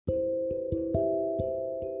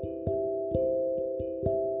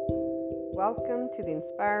Welcome to the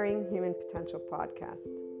Inspiring Human Potential podcast.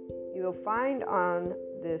 You will find on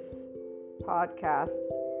this podcast,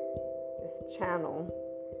 this channel,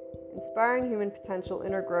 Inspiring Human Potential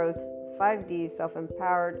Inner Growth 5D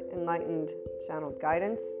Self-Empowered Enlightened Channeled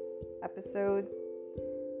Guidance episodes,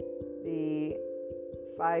 the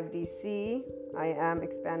 5DC I Am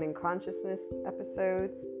Expanding Consciousness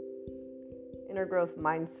episodes, Inner Growth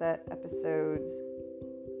Mindset episodes,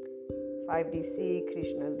 5DC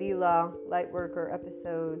Krishna Lila Lightworker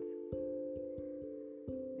episodes,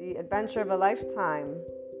 The Adventure of a Lifetime,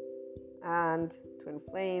 and Twin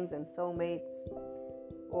Flames and Soulmates,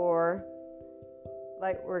 or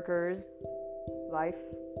Lightworkers, Life,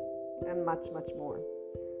 and much, much more.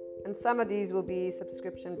 And some of these will be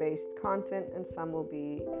subscription-based content and some will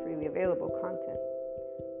be freely available content.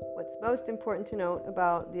 What's most important to note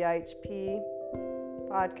about the IHP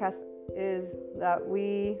podcast is that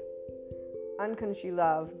we unconsciously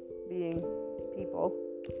love being people.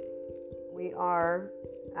 We are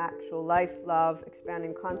actual life, love,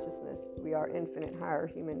 expanding consciousness. We are infinite higher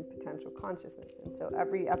human potential consciousness. And so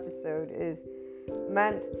every episode is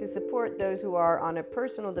meant to support those who are on a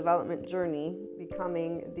personal development journey,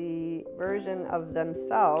 becoming the version of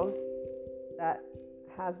themselves that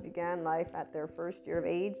has began life at their first year of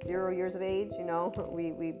age, 0 years of age.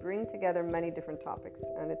 We bring together many different topics,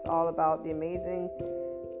 and it's all about the amazing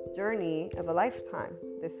journey of a lifetime,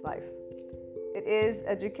 this life. It is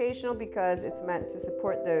educational because it's meant to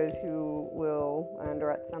support those who will, and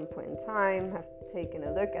or at some point in time, have taken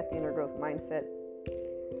a look at the inner growth mindset.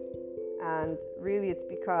 And really it's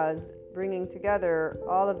because bringing together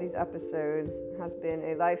all of these episodes has been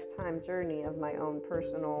a lifetime journey of my own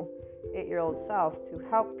personal 8-year-old self to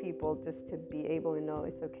help people just to be able to know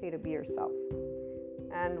it's okay to be yourself.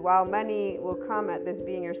 And while many will come at this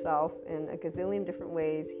being yourself in a gazillion different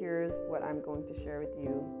ways, here's what I'm going to share with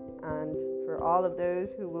you. And for all of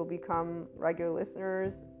those who will become regular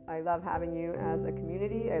listeners, I love having you as a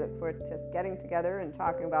community. I look forward to getting together and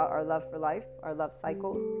talking about our love for life, our love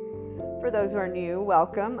cycles. For those who are new,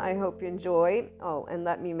 welcome. I hope you enjoy. Oh, and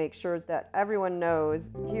let me make sure that everyone knows,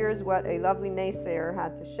 here's what a lovely naysayer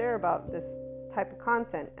had to share about this type of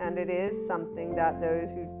content. And it is something that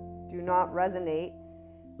those who do not resonate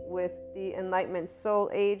with the Enlightenment Soul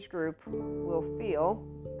age group will feel,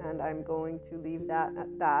 and I'm going to leave that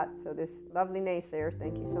at that. So this lovely naysayer,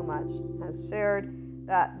 thank you so much, has shared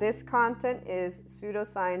that this content is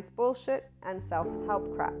pseudoscience bullshit and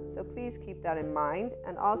self-help crap. So please keep that in mind,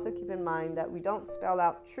 and also keep in mind that we don't spell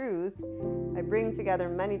out truth. I bring together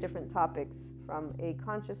many different topics from a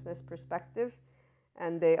consciousness perspective,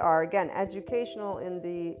 and they are, again, educational in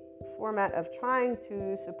the format of trying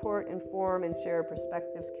to support, inform, and share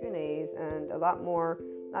perspectives, Q&As, and a lot more,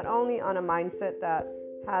 not only on a mindset that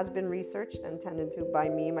has been researched and tended to by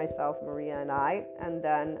me, myself, Maria, and I, and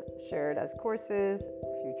then shared as courses,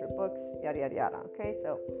 future books, yada, yada, yada. Okay,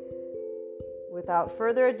 so without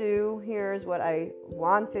further ado, here's what I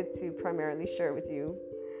wanted to primarily share with you.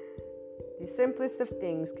 The simplest of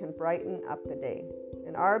things can brighten up the day.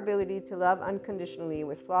 And our ability to love unconditionally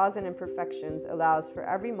with flaws and imperfections allows for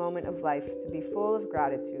every moment of life to be full of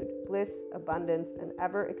gratitude, bliss, abundance, and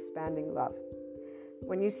ever-expanding love.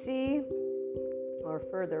 When you see, or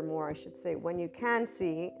furthermore, I should say, when you can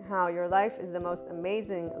see how your life is the most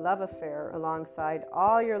amazing love affair alongside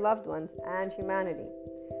all your loved ones and humanity,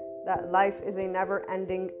 that life is a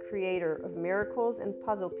never-ending creator of miracles and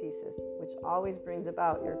puzzle pieces, which always brings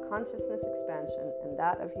about your consciousness expansion and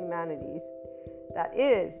that of humanity's. That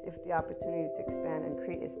is, if the opportunity to expand and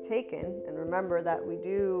create is taken. And remember that we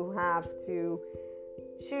do have to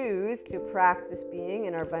choose to practice being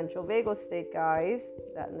in our ventral vagal state, guys,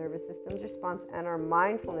 that nervous system's response, and our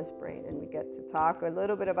mindfulness brain. And we get to talk a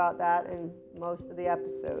little bit about that in most of the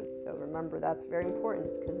episodes. So remember, that's very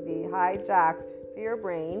important, because the hijacked fear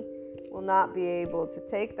brain will not be able to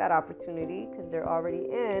take that opportunity because they're already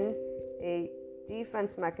in a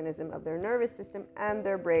defense mechanism of their nervous system, and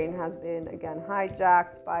their brain has been, again,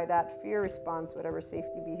 hijacked by that fear response, whatever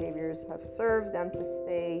safety behaviors have served them to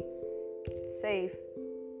stay safe.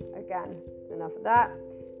 Again, enough of that.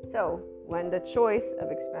 So when the choice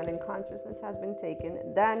of expanding consciousness has been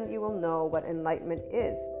taken, then you will know what enlightenment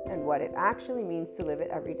is and what it actually means to live it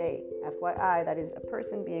every day. FYI, that is a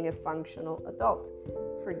person being a functional adult.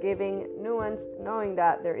 Forgiving, nuanced, knowing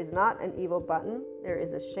that there is not an evil button, there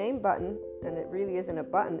is a shame button, and it really isn't a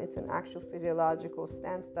button, it's an actual physiological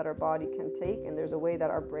stance that our body can take, and there's a way that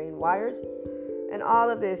our brain wires. And all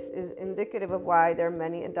of this is indicative of why there are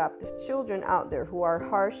many adoptive children out there who are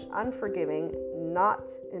harsh, unforgiving, not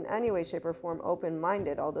in any way, shape, or form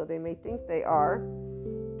open-minded, although they may think they are.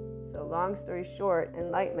 So long story short,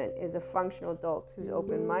 enlightenment is a functional adult who's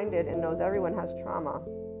open-minded and knows everyone has trauma,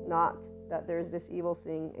 not that there's this evil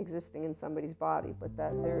thing existing in somebody's body, but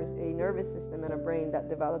that there's a nervous system and a brain that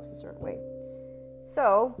develops a certain way.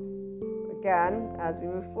 So, again, as we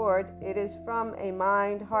move forward, it is from a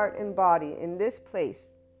mind, heart, and body in this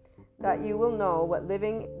place that you will know what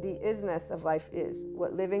living the isness of life is,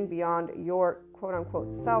 what living beyond your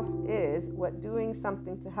quote-unquote self is, what doing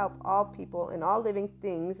something to help all people and all living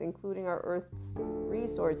things, including our Earth's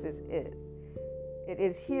resources, is. It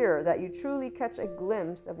is here that you truly catch a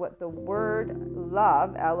glimpse of what the word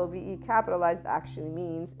love, L-O-V-E capitalized, actually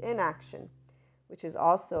means in action, which is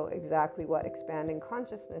also exactly what expanding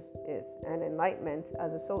consciousness is. And enlightenment,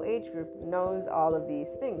 as a soul age group, knows all of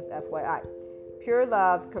these things, FYI. Pure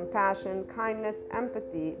love, compassion, kindness,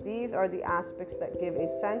 empathy, these are the aspects that give a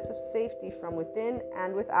sense of safety from within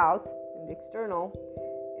and without, in the external.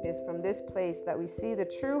 It is from this place that we see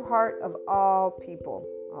the true heart of all people.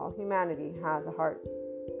 All humanity has a heart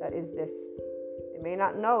that is this. They may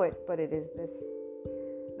not know it, but it is this.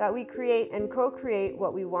 That we create and co-create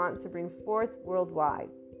what we want to bring forth worldwide.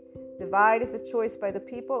 Divide is a choice by the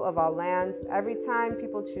people of all lands. Every time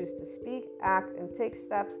people choose to speak, act, and take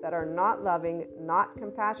steps that are not loving, not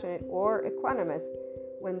compassionate, or equanimous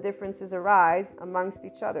when differences arise amongst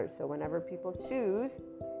each other. So whenever people choose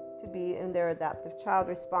to be in their adaptive child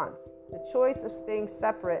response, the choice of staying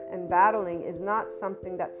separate and battling is not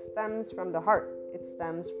something that stems from the heart. It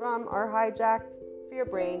stems from our hijacked fear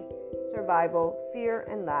brain, survival, fear,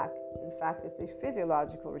 and lack. In fact, it's a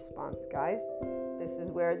physiological response, guys. This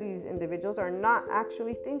is where these individuals are not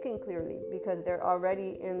actually thinking clearly because they're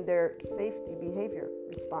already in their safety behavior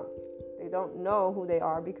response. They don't know who they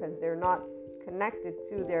are because they're not connected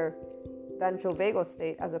to their ventral vagal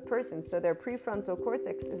state as a person. So their prefrontal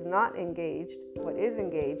cortex is not engaged. What is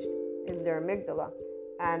engaged is their amygdala.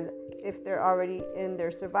 And if they're already in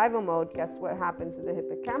their survival mode, guess what happens to the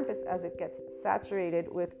hippocampus as it gets saturated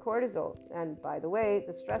with cortisol? And by the way,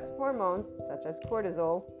 the stress hormones, such as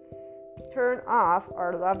cortisol, turn off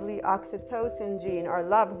our lovely oxytocin gene, our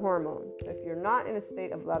love hormone. So if you're not in a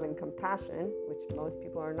state of love and compassion, which most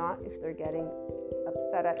people are not if they're getting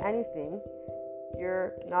upset at anything,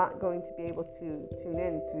 you're not going to be able to tune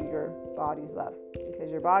in to your body's love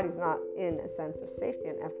because your body's not in a sense of safety.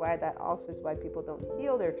 And FYI, that also is why people don't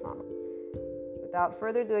heal their trauma. Without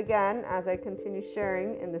further ado, again, as I continue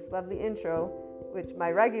sharing in this lovely intro, which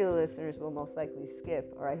my regular listeners will most likely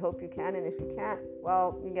skip, or I hope you can, and if you can't,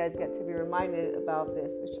 well, you guys get to be reminded about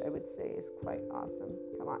this, which I would say is quite awesome.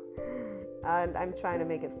 Come on. And I'm trying to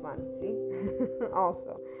make it fun, see?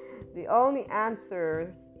 Also, the only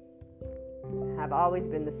answers have always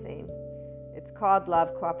been the same. It's called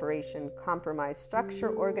love, cooperation, compromise,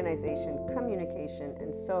 structure, organization, communication,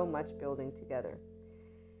 and so much building together.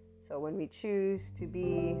 So when we choose to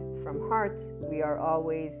be from heart, we are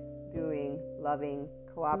always doing loving,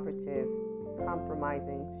 cooperative,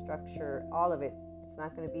 compromising, structure, all of it. It's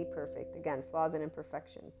not going to be perfect. Again, flaws and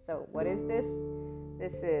imperfections. So what is this?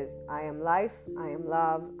 This is I am life, I am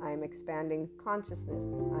love, I am expanding consciousness,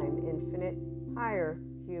 I am infinite, higher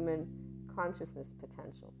human consciousness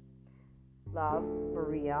potential. Love,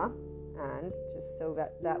 Maria. And just so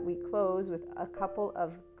that we close with a couple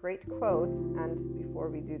of great quotes, and before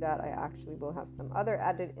we do that, I actually will have some other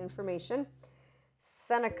added information.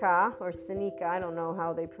 Seneca, or Seneca, I don't know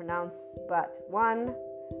how they pronounce, but one,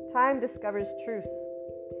 time discovers truth.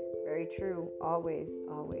 Very true, always,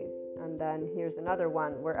 always. And then here's another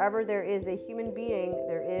one. Wherever there is a human being,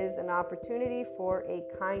 there is an opportunity for a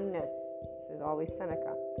kindness. This is always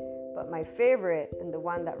Seneca. But my favorite, and the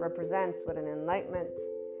one that represents what an enlightenment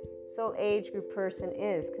soul age group person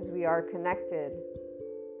is, because we are connected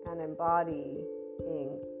and embodying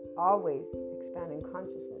always expanding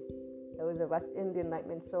consciousness. Those of us in the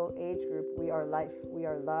enlightenment soul age group, we are life, we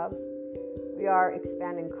are love, we are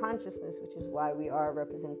expanding consciousness, which is why we are a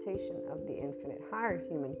representation of the infinite higher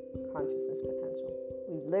human consciousness potential.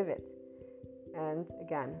 We live it. And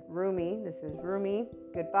again, Rumi, this is Rumi,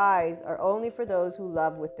 goodbyes are only for those who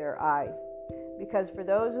love with their eyes. Because for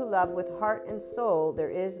those who love with heart and soul,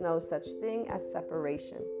 there is no such thing as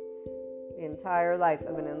separation. The entire life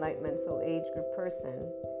of an enlightenment soul age group person,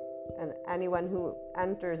 and anyone who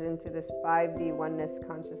enters into this 5D oneness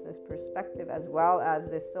consciousness perspective, as well as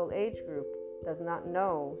this soul age group, does not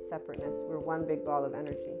know separateness. We're one big ball of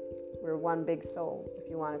energy. We're one big soul, if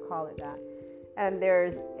you want to call it that. And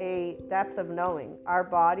there's a depth of knowing. Our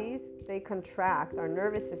bodies, they contract. Our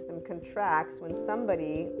nervous system contracts when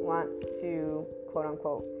somebody wants to, quote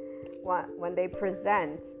unquote, when they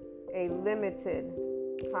present a limited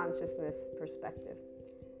consciousness perspective.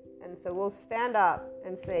 And so we'll stand up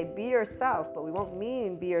and say, be yourself, but we won't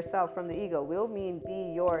mean be yourself from the ego. We'll mean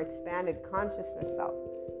be your expanded consciousness self.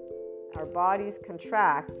 Our bodies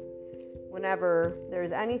contract whenever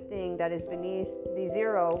there's anything that is beneath the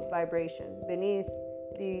zero vibration, beneath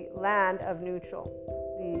the land of neutral,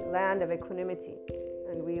 the land of equanimity.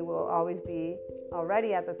 And we will always be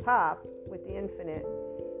already at the top with the infinite,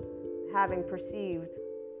 having perceived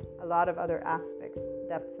a lot of other aspects,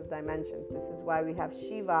 depths of dimensions. This is why we have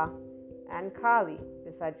Shiva and Kali,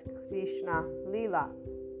 besides Krishna Lila.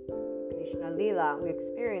 Krishna Lila, we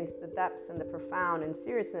experience the depths and the profound and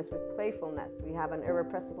seriousness with playfulness. We have an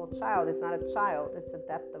irrepressible child. It's not a child, it's the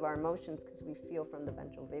depth of our emotions because we feel from the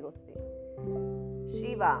ventral vagal state.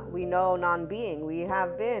 Shiva, we know non-being. We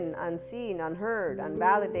have been unseen, unheard,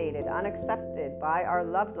 unvalidated, unaccepted by our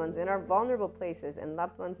loved ones in our vulnerable places. And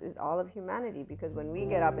loved ones is all of humanity, because when we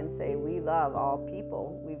get up and say we love all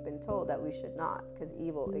people, we've been told that we should not, because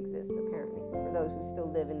evil exists apparently for those who still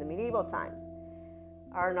live in the medieval times.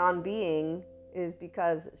 Our non-being is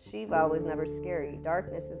because Shiva was never scary.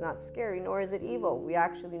 Darkness is not scary, nor is it evil. We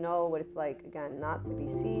actually know what it's like, again, not to be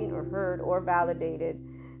seen or heard or validated.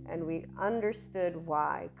 And we understood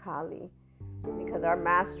why, Kali, because our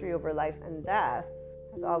mastery over life and death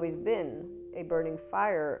has always been a burning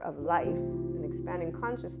fire of life, an expanding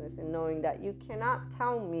consciousness, and knowing that you cannot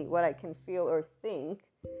tell me what I can feel or think.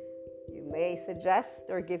 You may suggest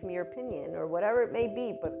or give me your opinion or whatever it may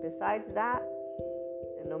be, but besides that,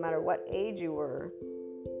 and no matter what age you were,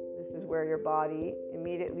 this is where your body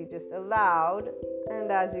immediately just allowed,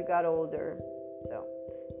 and as you got older. So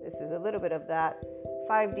this is a little bit of that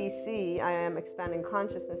 5DC, I am expanding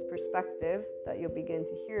consciousness perspective that you'll begin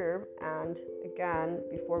to hear. And again,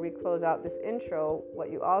 before we close out this intro,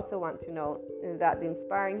 what you also want to know is that the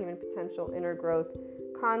Inspiring Human Potential Inner Growth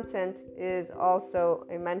content is also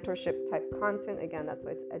a mentorship type content. Again, that's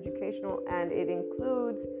why it's educational, and it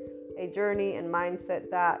includes a journey and mindset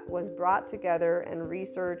that was brought together and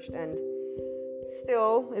researched and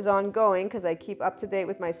still is ongoing, because I keep up to date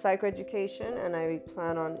with my psychoeducation, and I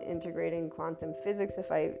plan on integrating quantum physics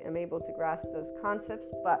if I am able to grasp those concepts.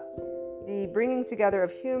 But the bringing together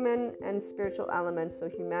of human and spiritual elements, so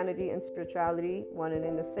humanity and spirituality, one and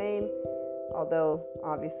in the same, although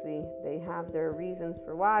obviously they have their reasons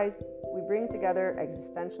for whys, we bring together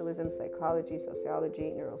existentialism, psychology,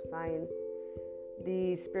 sociology, neuroscience.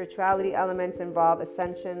 The spirituality elements involve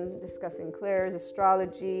ascension, discussing clairs,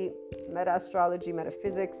 astrology, meta-astrology,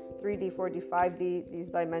 metaphysics, 3D, 4D, 5D, these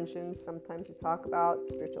dimensions. Sometimes we talk about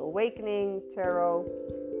spiritual awakening, tarot,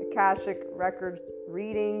 Akashic record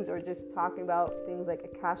readings, or just talking about things like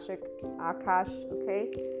Akashic, Akash,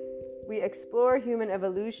 okay? We explore human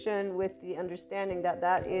evolution with the understanding that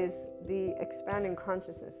that is the expanding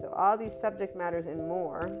consciousness. So all these subject matters and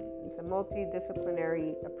more. It's a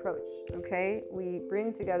multidisciplinary approach, okay? We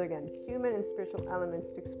bring together, again, human and spiritual elements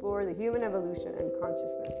to explore the human evolution and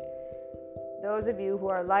consciousness. Those of you who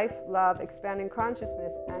are life, love, expanding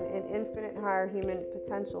consciousness, and in infinite higher human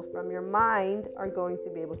potential from your mind are going to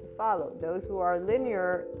be able to follow. Those who are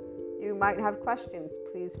linear, you might have questions.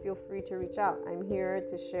 Please feel free to reach out. I'm here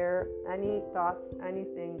to share any thoughts,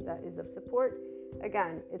 anything that is of support.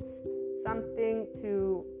 Again, it's something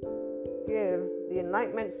to give the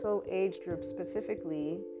Enlightenment Soul Age group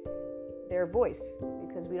specifically their voice,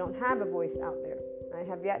 because we don't have a voice out there. I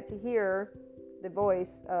have yet to hear the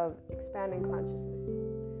voice of expanding consciousness.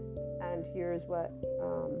 And here's what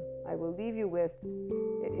I will leave you with.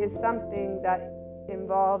 It is something that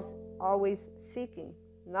involves always seeking,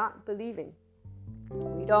 not believing.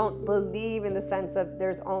 We don't believe in the sense of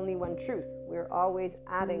there's only one truth. We're always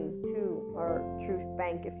adding to our truth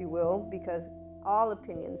bank, if you will, because all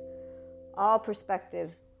opinions, all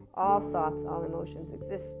perspectives, all thoughts, all emotions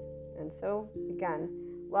exist. And so, again,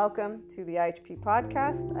 welcome to the IHP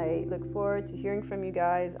podcast. I look forward to hearing from you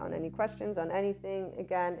guys on any questions, on anything.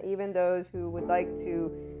 Again, even those who would like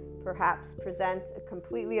to perhaps present a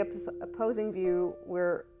completely opposing view,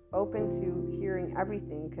 we're open to hearing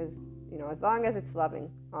everything, because, you know, as long as it's loving,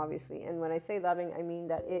 obviously. And when I say loving, I mean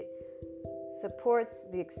that it supports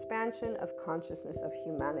the expansion of consciousness of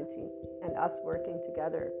humanity and us working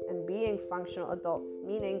together and being functional adults,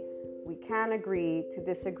 meaning we can agree to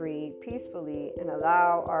disagree peacefully and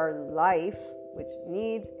allow our life, which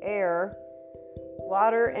needs air,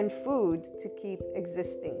 water, and food to keep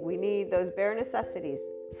existing. We need those bare necessities.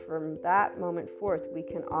 From that moment forth, we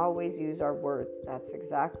can always use our words. That's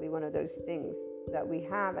exactly one of those things that we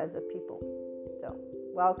have as a people. So,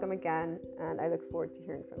 welcome again, and I look forward to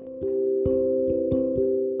hearing from you.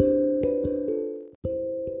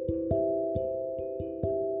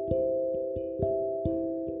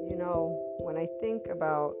 You know, when I think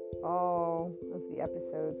about all of the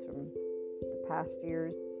episodes from the past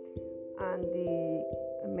years and the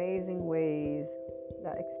amazing ways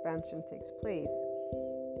that expansion takes place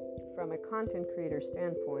from a content creator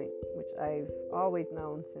standpoint, which I've always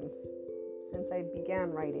known since I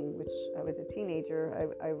began writing, which I was a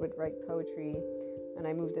teenager. I would write poetry, and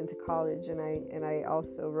I moved into college, and I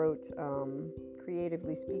also wrote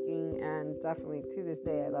creatively speaking, and definitely to this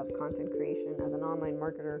day I love content creation as an online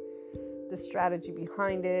marketer, the strategy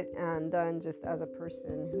behind it, and then just as a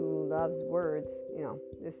person who loves words,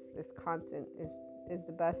 this content is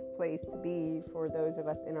the best place to be for those of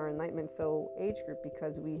us in our Enlightenment Soul age group,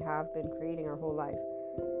 because we have been creating our whole lives.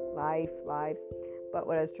 But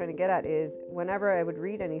what I was trying to get at is, whenever I would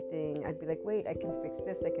read anything, I'd be like, wait, I can fix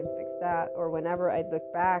this, I can fix that. Or whenever I'd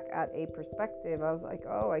look back at a perspective, I was like,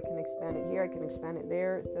 oh, I can expand it here, I can expand it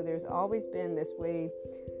there. So there's always been this way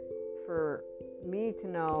for me to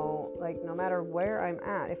know, like, no matter where I'm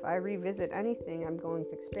at, if I revisit anything, I'm going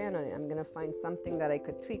to expand on it. I'm going to find something that I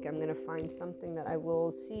could tweak. I'm going to find something that I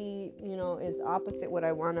will see, is opposite what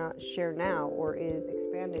I want to share now, or is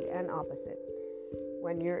expanded and opposite.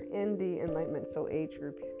 When you're in the Enlightenment Soul age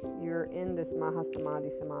group, you're in this Mahasamadhi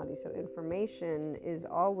Samadhi. So information is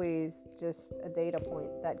always just a data point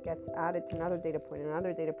that gets added to another data point,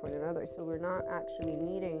 another data point, another. So we're not actually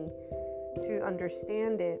needing to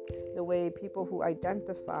understand it the way people who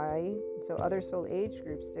identify, so other soul age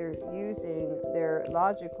groups, they're using their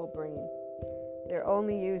logical brain. They're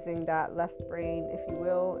only using that left brain, if you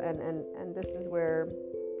will, and this is where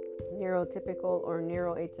neurotypical or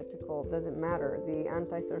neuroatypical doesn't matter. The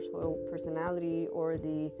antisocial personality or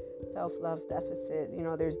the self-love deficit,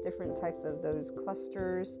 there's different types of those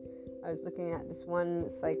clusters. I was looking at this one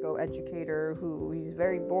psychoeducator he's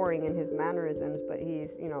very boring in his mannerisms, but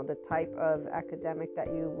he's, the type of academic that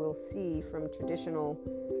you will see from traditional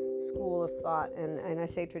school of thought. And I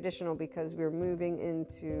say traditional because we're moving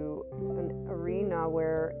into an arena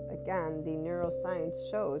where, again, the neuroscience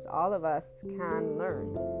shows all of us can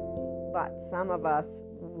learn, but some of us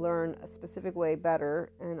learn a specific way better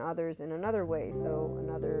and others in another way. So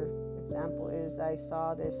another example is, I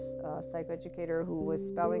saw this psychoeducator who was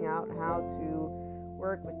spelling out how to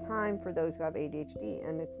work with time for those who have ADHD,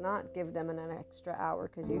 and it's not give them an extra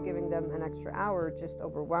hour, because you giving them an extra hour just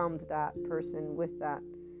overwhelmed that person with that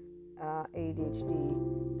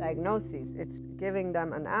ADHD diagnosis. It's giving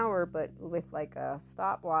them an hour, but with like a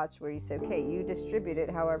stopwatch where you say, okay, you distribute it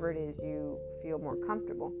however it is you feel more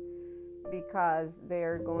comfortable, because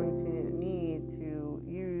they're going to need to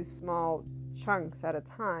use small chunks at a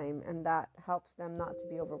time, and that helps them not to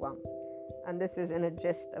be overwhelmed. And this is in a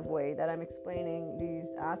gist of way that I'm explaining these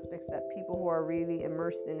aspects that people who are really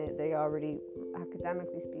immersed in it, they already,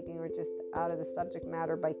 academically speaking, are just out of the subject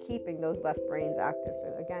matter by keeping those left brains active.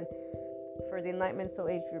 So again, for the Enlightenment Soul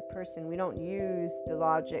age group person, we don't use the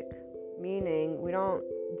logic, meaning we don't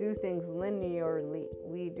do things linearly.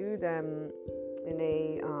 We do them in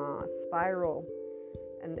a spiral.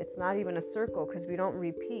 And it's not even a circle, because we don't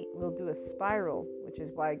repeat. We'll do a spiral, which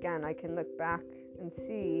is why, again, I can look back and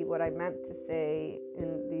see what I meant to say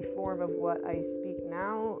in the form of what I speak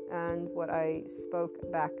now and what I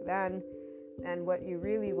spoke back then, and what you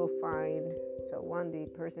really will find. So one, the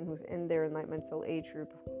person who's in their Enlightenment Soul age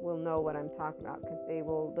group will know what I'm talking about, because they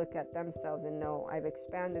will look at themselves and know I've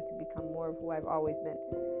expanded to become more of who I've always been.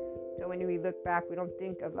 So when we look back, we don't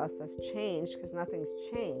think of us as changed, because nothing's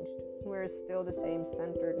changed. We're still the same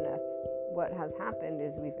centeredness. What has happened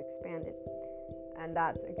is we've expanded. And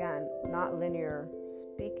that's, again, not linear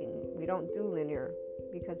speaking. We don't do linear,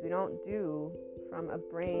 because we don't do from a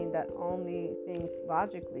brain that only thinks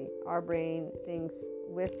logically. Our brain thinks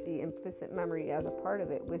with the implicit memory as a part of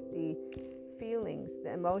it, with the feelings,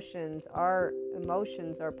 the emotions. Our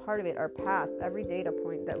emotions are part of it, our past, every data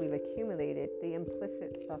point that we've accumulated, the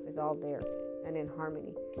implicit stuff is all there and in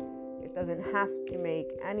harmony. It doesn't have to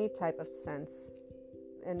make any type of sense.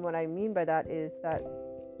 And what I mean by that is that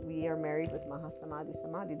we are married with Mahasamadhi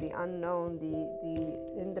Samadhi, the unknown,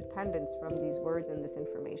 the independence from these words and this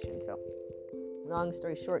information. So, long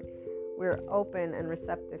story short, we're open and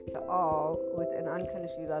receptive to all with an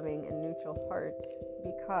unconditionally loving and neutral heart,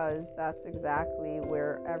 because that's exactly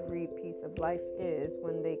where every piece of life is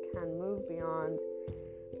when they can move beyond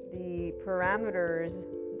the parameters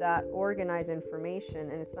that organize information.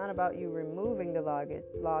 And it's not about you removing the logic,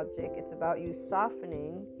 it's about you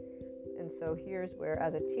softening. And so here's where,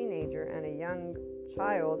 as a teenager and a young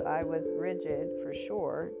child, I was rigid for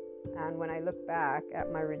sure. And when I look back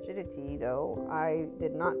at my rigidity, though, I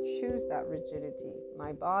did not choose that rigidity.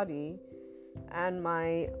 My body and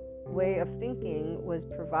my way of thinking was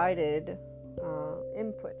provided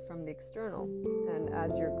input from the external. And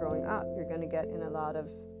as you're growing up, you're going to get in a lot of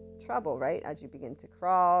trouble, right? As you begin to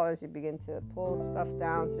crawl, as you begin to pull stuff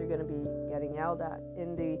down, so you're going to be getting yelled at.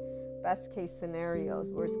 In the best case scenarios,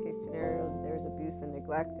 worst case scenarios, there's abuse and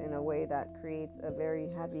neglect in a way that creates a very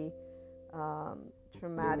heavy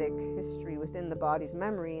traumatic history within the body's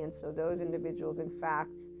memory. And so those individuals, in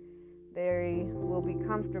fact, they will be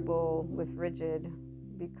comfortable with rigid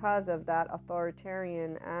because of that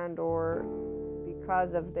authoritarian, and or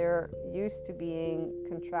because of their used to being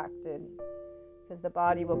contracted, because the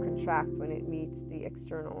body will contract when it meets the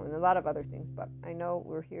external, and a lot of other things. But I know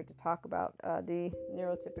we're here to talk about the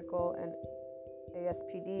neurotypical and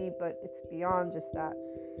ASPD, but it's beyond just that.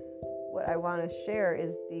 What I want to share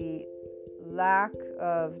is the lack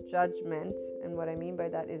of judgment, and what I mean by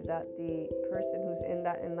that is that the person who's in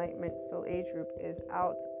that enlightenment soul age group is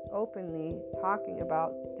out openly talking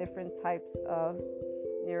about different types of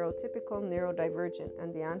neurotypical, neurodivergent,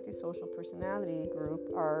 and the antisocial personality group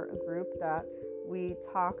are a group that we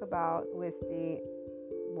talk about with the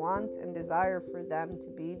want and desire for them to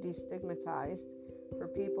be destigmatized, for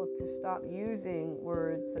people to stop using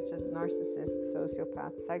words such as narcissist,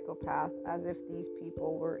 sociopath, psychopath as if these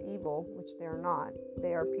people were evil, which they are not.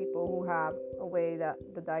 They are people who have a way that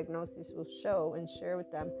the diagnosis will show and share with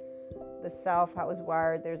them the self, how it's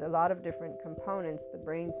wired. There's a lot of different components the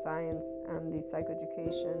brain science and the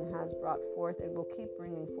psychoeducation has brought forth and will keep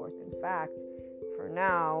bringing forth. In fact, for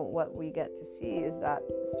now, what we get to see is that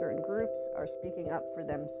certain groups are speaking up for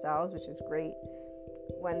themselves, which is great.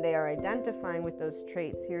 When they are identifying with those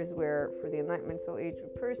traits, here's where, for the enlightenment soul age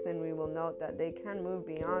group person, we will note that they can move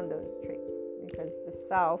beyond those traits, because the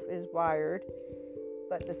self is wired,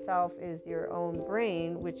 but the self is your own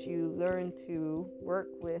brain, which you learn to work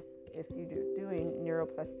with. If you're doing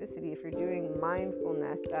neuroplasticity, if you're doing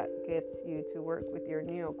mindfulness, that gets you to work with your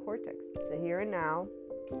neocortex, the here and now,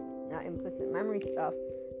 that implicit memory stuff,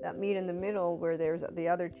 that meet in the middle where there's the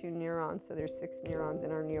other 2 neurons. So there's 6 neurons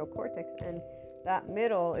in our neocortex, and that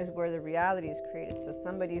middle is where the reality is created. So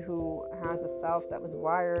somebody who has a self that was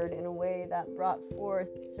wired in a way that brought forth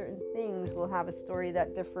certain things will have a story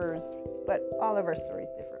that differs, but all of our stories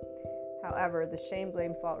differ. However, the shame,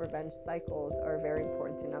 blame, fault, revenge cycles are very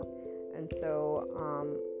important to note. And so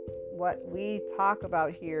what we talk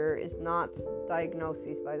about here is not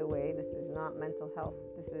diagnoses, by the way. This is not mental health.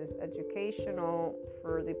 This is educational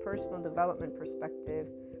for the personal development perspective,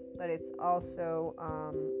 but it's also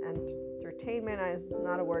entertainment is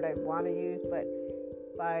not a word I want to use, but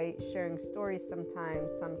by sharing stories,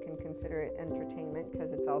 sometimes some can consider it entertainment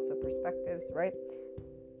because it's also perspectives, right?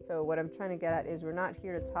 So what I'm trying to get at is we're not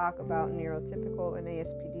here to talk about neurotypical and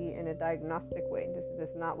ASPD in a diagnostic way. This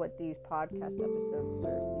is not what these podcast episodes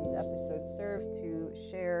serve. These episodes serve to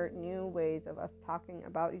share new ways of us talking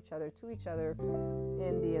about each other, to each other,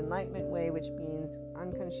 in the enlightenment way, which means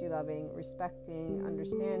unconsciously loving, respecting,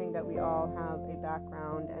 understanding that we all have a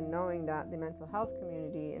background, and knowing that the mental health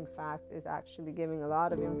community, in fact, is actually giving a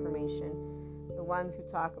lot of information. The ones who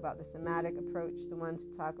talk about the somatic approach, the ones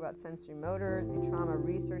who talk about sensory motor, the trauma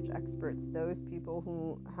research experts, those people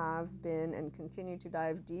who have been and continue to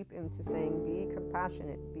dive deep into saying be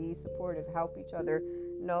compassionate, be supportive, help each other,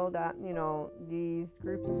 know that, these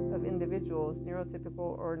groups of individuals,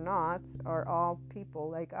 neurotypical or not, are all people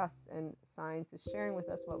like us, and science is sharing with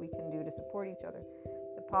us what we can do to support each other.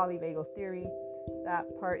 The polyvagal theory, that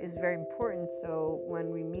part is very important. So when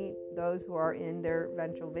we meet those who are in their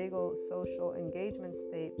ventral vagal social engagement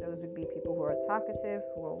state, those would be people who are talkative,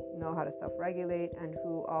 who will know how to self-regulate, and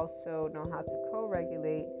who also know how to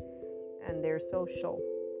co-regulate, and they're social.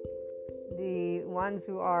 The ones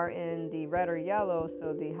who are in the red or yellow,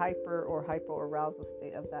 so the hyper or hypoarousal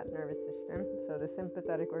state of that nervous system, so the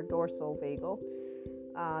sympathetic or dorsal vagal,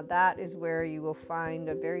 that is where you will find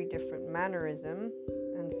a very different mannerism.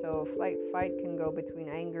 And so flight fight can go between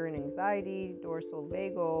anger and anxiety, dorsal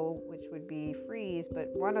vagal, which would be freeze, but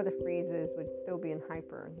one of the freezes would still be in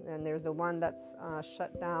hyper. And there's the one that's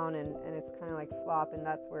shut down, and it's kind of like flop, and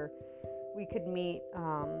that's where we could meet.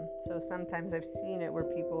 So sometimes I've seen it where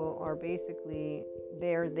people are basically,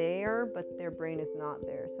 they're there, but their brain is not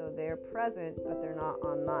there. So they're present, but they're not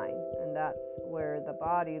online. And that's where the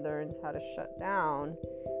body learns how to shut down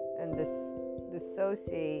and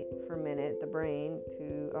dissociate for a minute, the brain,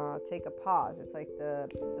 to take a pause. It's like the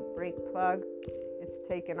brake plug. It's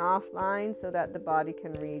taken offline so that the body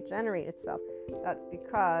can regenerate itself. That's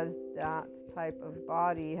because that type of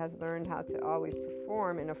body has learned how to always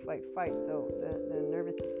perform in a flight fight. So the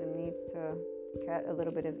nervous system needs to get a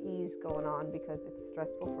little bit of ease going on because it's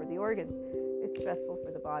stressful for the organs. It's stressful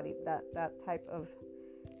for the body. That type of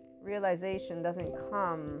realization doesn't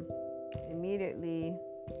come immediately.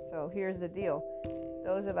 So here's the deal.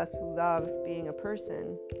 Those of us who love being a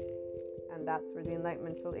person, and that's where the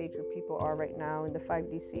Enlightenment Soul Age group people are right now in the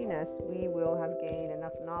 5D C-ness, we will have gained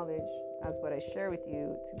enough knowledge as what I share with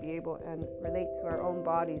you to be able and relate to our own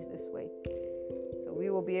bodies this way. So we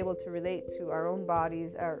will be able to relate to our own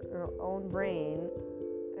bodies, our own brain,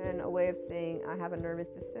 and a way of saying, I have a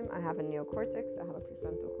nervous system, I have a neocortex, I have a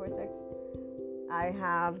prefrontal cortex. I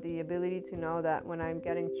have the ability to know that when I'm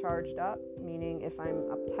getting charged up, meaning if I'm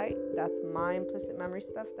uptight, that's my implicit memory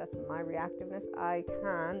stuff, that's my reactiveness, I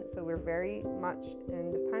can. So we're very much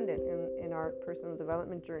independent in our personal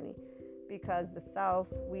development journey, because the self,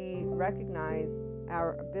 we recognize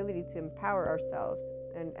our ability to empower ourselves,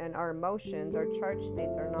 and our emotions, our charged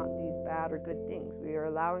states are not these bad or good things. We are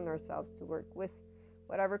allowing ourselves to work with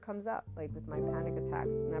whatever comes up. Like with my panic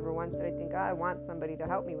attacks, never once did I think, I want somebody to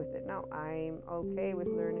help me with it. No, I'm okay with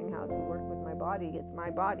learning how to work with my body. It's my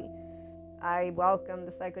body. I welcome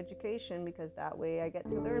the psychoeducation because that way I get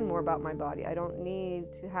to learn more about my body. I don't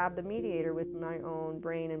need to have the mediator with my own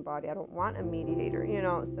brain and body. I don't want a mediator,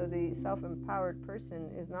 so the self-empowered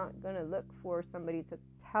person is not going to look for somebody to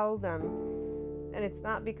tell them, and it's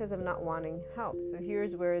not because of not wanting help. So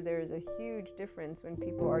here's where there's a huge difference when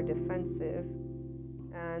people are defensive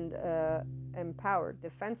and empowered.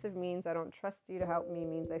 Defensive means I don't trust you to help me,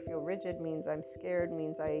 means I feel rigid, means I'm scared,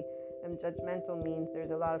 means I am judgmental, means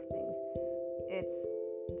there's a lot of things.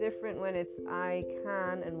 It's different when it's I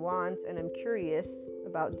can and want and I'm curious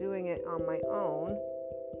about doing it on my own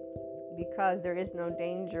because there is no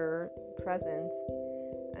danger present.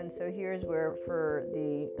 And so here's where, for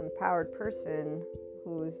the empowered person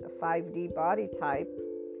who's a 5D body type,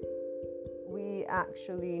 we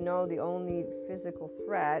actually know the only physical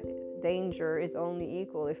threat, danger, is only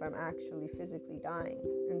equal if I'm actually physically dying.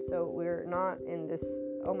 And so we're not in this,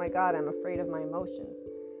 oh my God, I'm afraid of my emotions.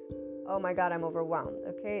 Oh my God, I'm overwhelmed.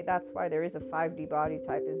 Okay, that's why there is a 5D body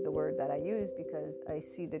type is the word that I use, because I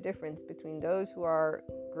see the difference between those who are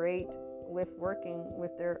great with working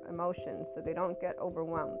with their emotions so they don't get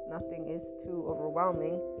overwhelmed. Nothing is too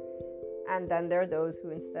overwhelming. And then there are those who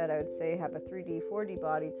instead, I would say, have a 3D, 4D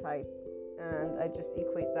body type. And I just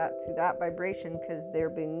equate that to that vibration because they're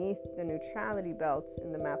beneath the neutrality belts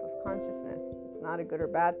in the map of consciousness. It's not a good or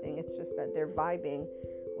bad thing. It's just that they're vibing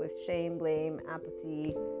with shame, blame,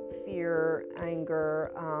 apathy, fear,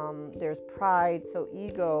 anger. There's pride. So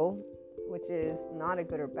ego, which is not a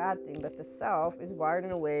good or bad thing, but the self is wired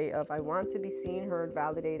in a way of I want to be seen, heard,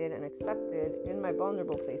 validated, and accepted in my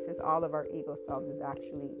vulnerable places. All of our ego selves is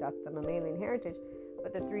actually, that's the mammalian heritage.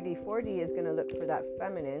 But the 3D, 4D is going to look for that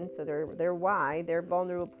feminine. So their why, their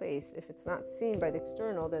vulnerable place. If it's not seen by the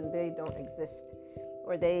external, then they don't exist,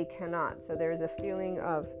 or they cannot. So there's a feeling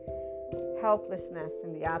of helplessness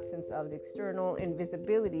in the absence of the external,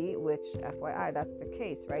 invisibility, which FYI, that's the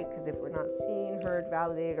case, right? Because if we're not seen, heard,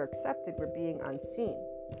 validated, or accepted, we're being unseen.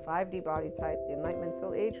 5D body type, the Enlightenment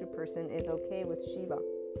Soul Age group person is okay with Shiva,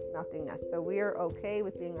 nothingness. So we are okay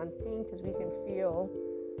with being unseen because we can feel.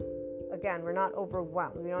 Again, we're not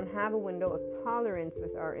overwhelmed. We don't have a window of tolerance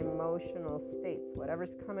with our emotional states.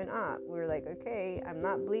 Whatever's coming up, we're like, okay, I'm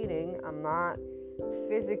not bleeding. I'm not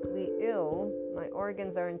physically ill. My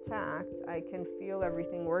organs are intact. I can feel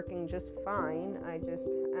everything working just fine. I just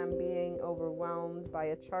am being overwhelmed by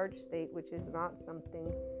a charged state, which is not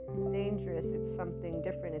something dangerous. It's something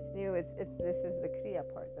different. It's new. This is the Kriya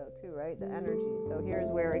part though too, right? The energy. So here's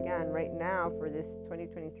where, again, right now for this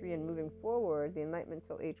 2023 and moving forward, the Enlightenment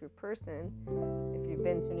Soul Age group person, if you've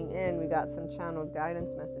been tuning in, we got some channeled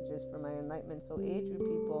guidance messages for my Enlightenment Soul Age group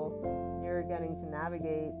people. You're getting to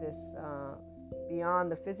navigate this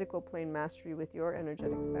beyond the physical plane mastery with your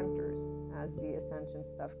energetic centers as the ascension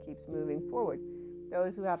stuff keeps moving forward.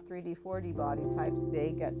 Those who have 3D, 4D body types,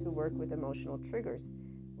 they get to work with emotional triggers,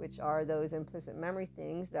 which are those implicit memory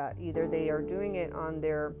things that either they are doing it on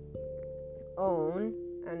their own,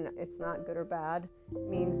 and it's not good or bad,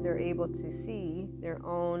 means they're able to see their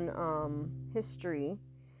own history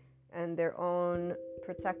and their own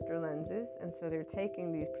protector lenses. And so they're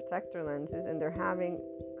taking these protector lenses and they're having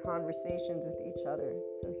conversations with each other.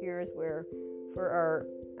 So here's where, for our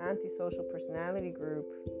antisocial personality group,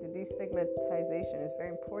 the destigmatization is very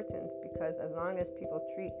important, because as long as people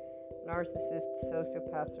treat narcissists,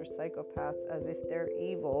 sociopaths, or psychopaths as if they're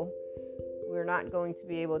evil, we're not going to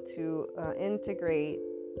be able to integrate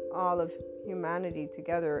all of humanity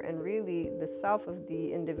together, and really the self of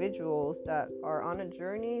the individuals that are on a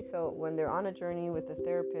journey. So when they're on a journey with a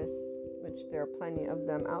therapist, which there are plenty of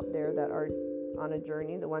them out there that are on a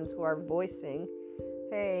journey, the ones who are voicing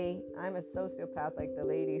hey, I'm a sociopath, like the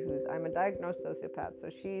lady I'm a diagnosed sociopath. So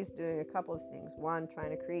she's doing a couple of things. One,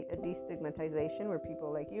 trying to create a destigmatization where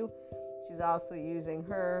people like you. She's also using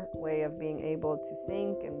her way of being able to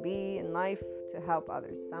think and be in life to help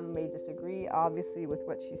others. Some may disagree, obviously, with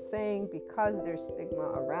what she's saying because there's stigma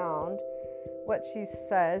around what she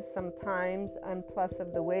says sometimes, and plus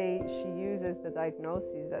of the way she uses the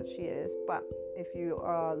diagnoses that she is. But if you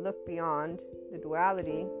look beyond the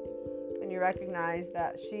duality and you recognize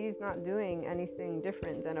that she's not doing anything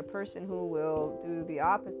different than a person who will do the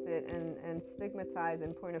opposite and stigmatize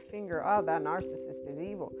and point a finger, oh, that narcissist is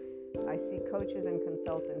evil. I see coaches and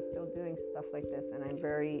consultants still doing stuff like this, and I'm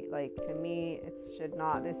very, like, to me, it should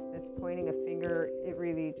not, this pointing a finger, it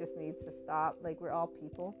really just needs to stop. Like, we're all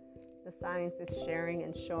people. The science is sharing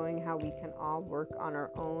and showing how we can all work on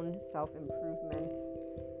our own self-improvement.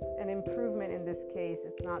 And improvement in this case,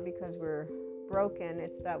 it's not because we're broken,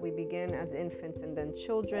 it's that we begin as infants and then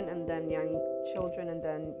children and then young children and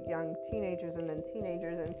then young teenagers and then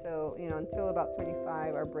teenagers. And so, until about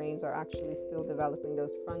 25, our brains are actually still developing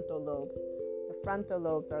those frontal lobes. The frontal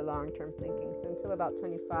lobes are long-term thinking. So until about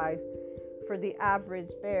 25, for the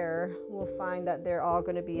average bear, we'll find that they're all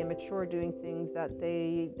going to be immature, doing things that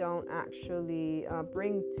they don't actually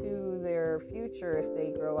bring to their future if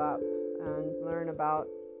they grow up and learn about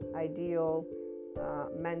ideal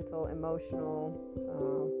mental, emotional,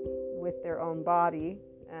 with their own body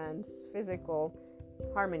and physical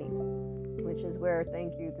harmony, which is where,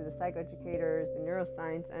 thank you to the psychoeducators, the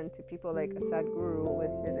neuroscience, and to people like Sadhguru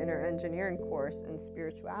with his inner engineering course and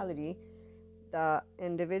spirituality, the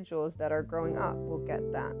individuals that are growing up will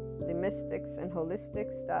get that. The mystics and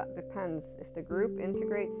holistics, that depends. If the group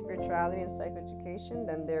integrates spirituality and psychoeducation,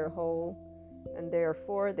 then they're whole, and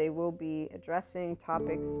therefore they will be addressing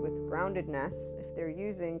topics with groundedness. If they're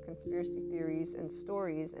using conspiracy theories and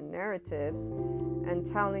stories and narratives and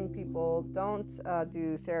telling people don't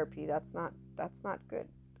do therapy, that's not good,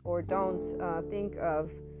 or don't think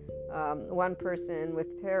of one person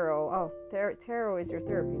with tarot, tarot is your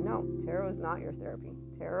therapy. No, tarot is not your therapy.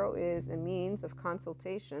 Tarot is a means of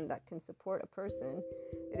consultation that can support a person.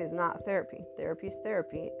 It is not therapy. Therapy is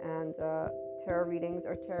therapy, and tarot readings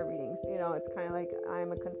are tarot readings. It's kind of like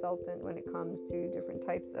I'm a consultant when it comes to different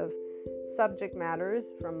types of subject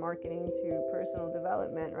matters, from marketing to personal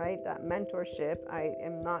development, right? That mentorship. I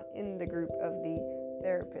am not in the group of the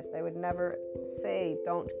therapist. I would never say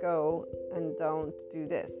don't go and don't do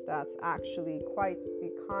this. That's actually quite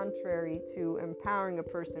the contrary to empowering a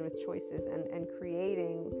person with choices and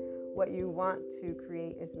creating what you want to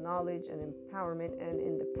create is knowledge and empowerment and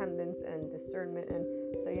independence and discernment. And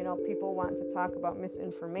so, people want to talk about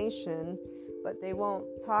misinformation, but they won't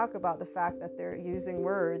talk about the fact that they're using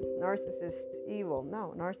words, narcissist, evil.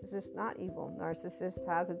 No, narcissist not evil. Narcissist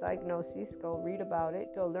has a diagnosis. Go read about it.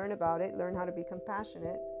 Go learn about it. Learn how to be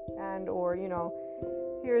compassionate. And, or,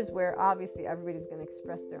 here's where obviously everybody's going to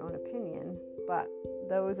express their own opinion. But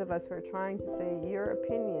those of us who are trying to say your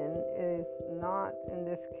opinion is not, in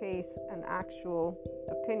this case, an actual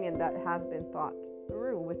opinion that has been thought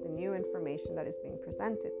through with the new information that is being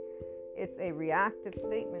presented. It's a reactive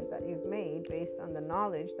statement that you've made based on the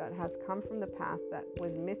knowledge that has come from the past that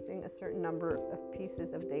was missing a certain number of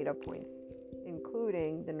pieces of data points,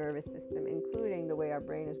 including the nervous system, including the way our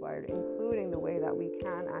brain is wired, including the way that we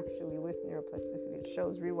can actually, with neuroplasticity, it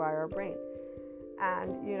shows rewire our brain.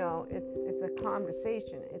 And, it's a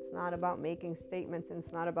conversation. It's not about making statements, and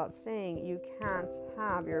it's not about saying you can't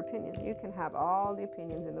have your opinion. You can have all the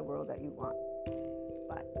opinions in the world that you want.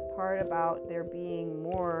 But the part about there being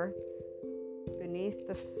more beneath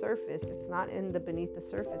the surface, it's not in the beneath the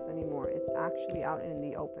surface anymore. It's actually out in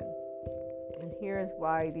the open. And here's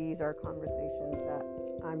why these are conversations that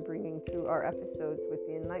I'm bringing to our episodes with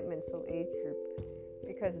the Enlightenment Soul Age group,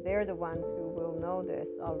 because they're the ones who will know this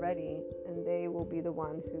already, and they will be the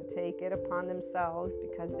ones who take it upon themselves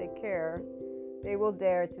because they care. They will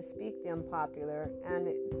dare to speak the unpopular, and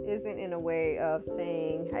it isn't in a way of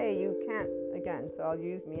saying, hey, you can't, again, so I'll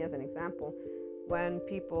use me as an example. When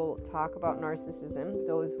people talk about narcissism,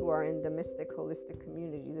 those who are in the mystic holistic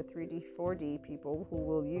community, the 3D, 4D people who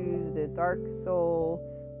will use the dark soul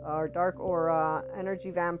or dark aura, energy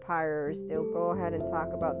vampires, they'll go ahead and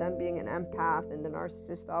talk about them being an empath and the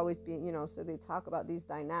narcissist always being, so they talk about these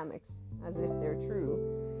dynamics as if they're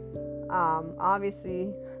true.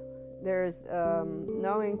 Obviously, there's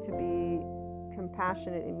knowing to be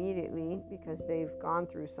compassionate immediately because they've gone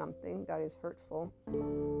through something that is hurtful,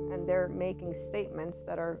 and they're making statements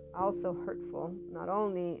that are also hurtful, not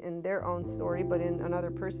only in their own story but in another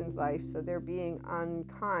person's life. So they're being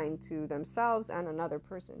unkind to themselves and another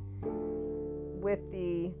person. With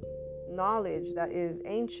the knowledge that is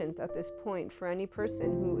ancient at this point for any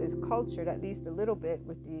person who is cultured at least a little bit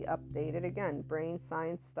with the updated, again, brain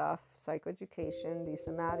science stuff, psychoeducation, the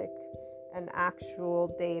somatic and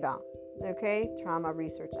actual data. Okay, trauma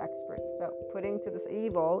research experts. So putting to this,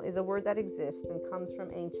 evil is a word that exists and comes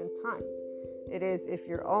from ancient times. It is, if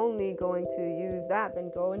you're only going to use that,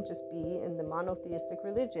 then go and just be in the monotheistic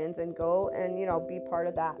religions and go and, be part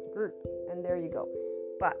of that group. And there you go.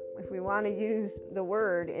 But if we want to use the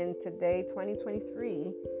word in today,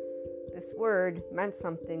 2023, this word meant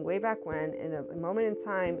something way back when, in a moment in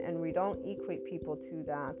time, and we don't equate people to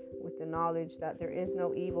that with the knowledge that there is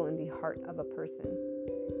no evil in the heart of a person.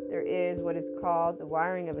 There is what is called the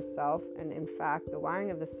wiring of a self, and in fact, the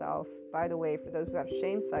wiring of the self, by the way, for those who have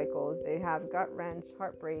shame cycles, they have gut wrench,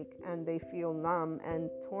 heartbreak, and they feel numb and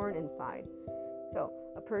torn inside. So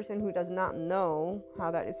a person who does not know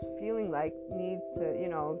how that is feeling like needs to,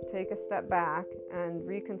 take a step back and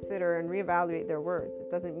reconsider and reevaluate their words.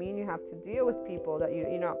 It doesn't mean you have to deal with people that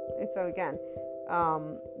and so again,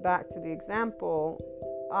 back to the example,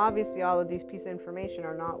 obviously all of these pieces of information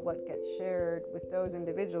are not what gets shared with those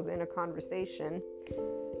individuals in a conversation,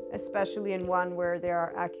 especially in one where there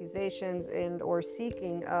are accusations and or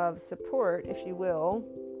seeking of support, if you will.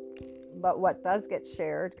 But what does get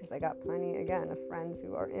shared, because I got plenty, again, of friends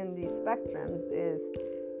who are in these spectrums, is,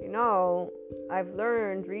 I've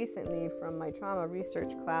learned recently from my trauma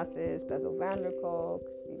research classes, Bessel van der Kolk,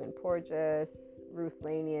 Stephen Porges, Ruth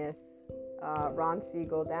Lanius, Ron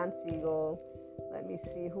Siegel, Dan Siegel. Let me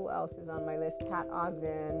see who else is on my list. Pat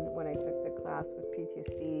Ogden, when I took the class with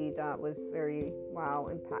PTSD, that was very,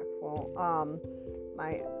 impactful.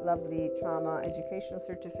 My lovely trauma educational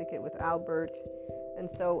certificate with Albert. And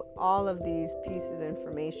so all of these pieces of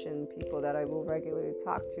information, people that I will regularly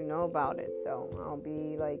talk to know about it. So I'll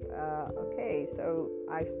be like, okay, so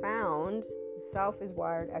I found self is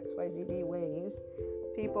wired XYZ ways.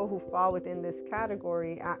 People who fall within this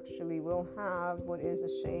category actually will have what is a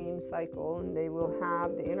shame cycle, and they will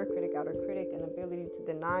have the inner critic, outer critic, and ability to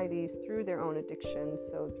deny these through their own addictions.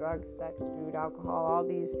 So drugs, sex, food, alcohol, all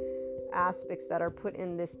these aspects that are put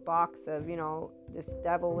in this box of, this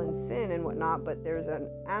devil and sin and whatnot, but there's an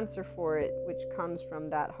answer for it, which comes from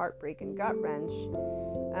that heartbreak and gut wrench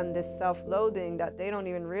and this self-loathing that they don't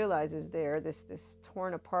even realize is there, this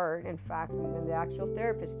torn apart. In fact, even the actual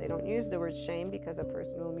therapist, they don't use the word shame, because a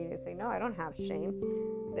person will immediately say, no, I don't have shame.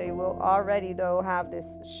 They will already, though, have this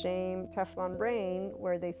shame Teflon brain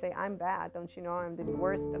where they say, I'm bad, don't you know, I'm the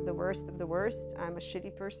worst of the worst of the worst, I'm a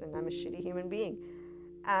shitty person, I'm a shitty human being.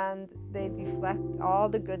 And they deflect all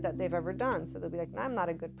the good that they've ever done. So they'll be like, no, I'm not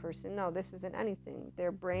a good person. No, this isn't anything.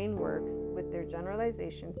 Their brain works with their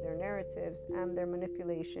generalizations, their narratives, and their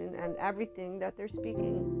manipulation, and everything that they're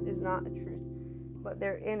speaking is not a truth. But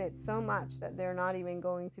they're in it so much that they're not even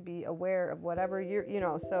going to be aware of whatever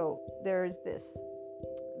so there's this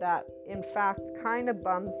that in fact kind of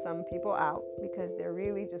bums some people out, because they're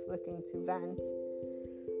really just looking to vent.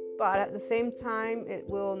 But at the same time, it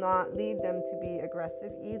will not lead them to be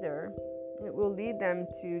aggressive either. It will lead them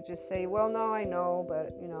to just say, well, no, I know,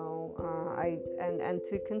 but, and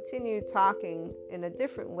to continue talking in a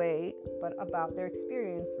different way, but about their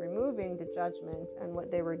experience, removing the judgment and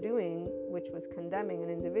what they were doing, which was condemning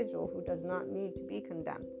an individual who does not need to be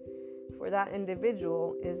condemned. For that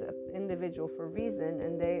individual is an individual for a reason,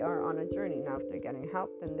 and they are on a journey. Now, if they're getting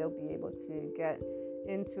help, then they'll be able to get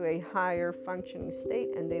into a higher functioning state,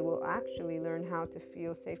 and they will actually learn how to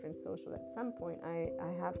feel safe and social at some point. I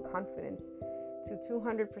have confidence to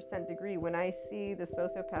 200% degree when I see the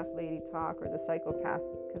sociopath lady talk, or the psychopath,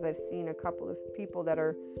 because I've seen a couple of people that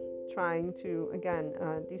are trying to, again,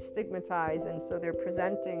 destigmatize, and so they're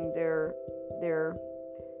presenting their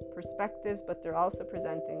perspectives, but they're also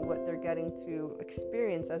presenting what they're getting to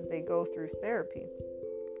experience as they go through therapy.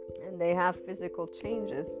 And they have physical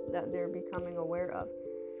changes that they're becoming aware of.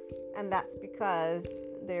 And that's because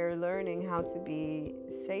they're learning how to be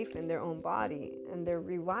safe in their own body, and they're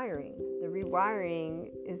rewiring. The rewiring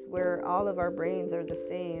is where all of our brains are the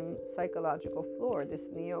same psychological floor, this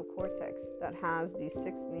neocortex that has these 6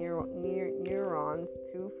 neurons,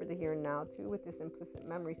 2 for the here and now, 2 with this implicit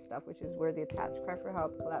memory stuff, which is where the attach, cry for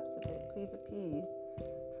help, collapse, submit, please appease,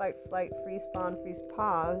 fight, flight, freeze, fawn, freeze,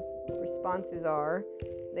 pause responses are.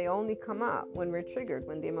 They only come up when we're triggered,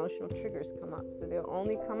 when the emotional triggers come up. So they'll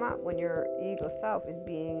only come up when your ego self is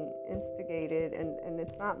being instigated, and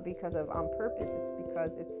it's not because of on purpose, it's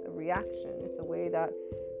because it's a reaction. It's a way that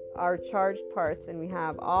our charged parts, and we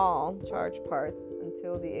have all charged parts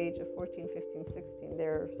until the age of 14, 15, 16.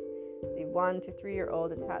 There's the 1 to 3 year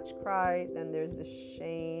old attached cry, then there's the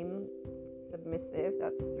shame submissive,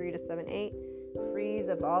 that's 3 to 7, 8. freeze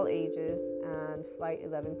of all ages, and flight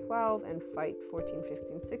 11-12, and fight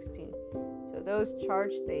 14-15-16. So those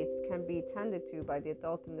charge states can be tended to by the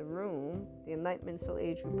adult in the room. The enlightenment soul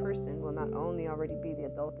age group person will not only already be the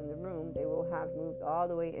adult in the room, they will have moved all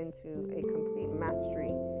the way into a complete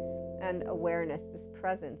mastery and awareness, this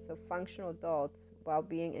presence. So functional adults, while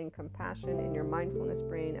being in compassion in your mindfulness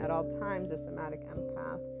brain at all times, a somatic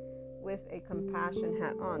empath with a compassion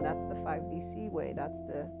hat on. That's the 5DC way. That's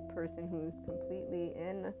the person who's completely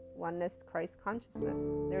in oneness, Christ consciousness.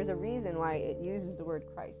 There's a reason why it uses the word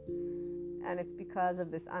Christ, and it's because of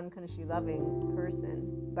this unconditionally loving person.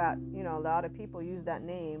 But a lot of people use that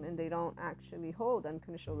name and they don't actually hold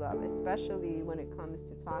unconditional love, especially when it comes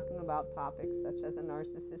to talking about topics such as a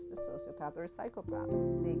narcissist, a sociopath, or a psychopath.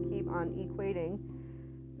 They keep on equating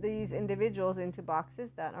these individuals into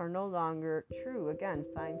boxes that are no longer true. Again,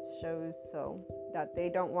 science shows so, that they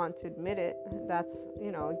don't want to admit it. That's,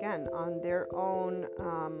 again, on their own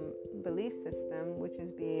belief system, which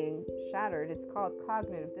is being shattered. It's called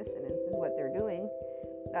cognitive dissonance, is what they're doing,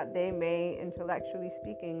 that they may, intellectually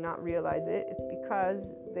speaking, not realize it. It's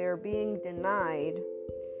because they're being denied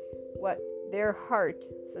what their heart,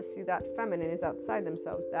 so see, that feminine is outside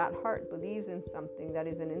themselves. That heart believes in something that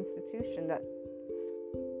is an institution that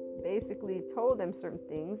basically told them certain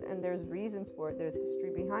things, and there's reasons for it, there's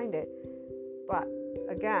history behind it. But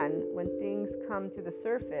again, when things come to the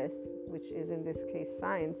surface, which is in this case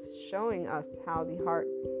science, showing us how the heart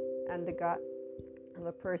and the gut of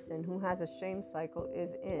a person who has a shame cycle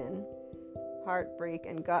is in heartbreak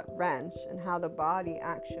and gut wrench, and how the body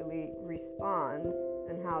actually responds,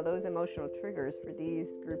 and how those emotional triggers for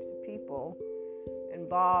these groups of people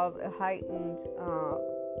involve a heightened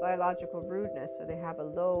biological rudeness. So they have a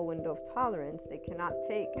low window of tolerance. They cannot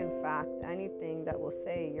take, in fact, anything that will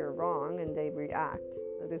say you're wrong, and they react.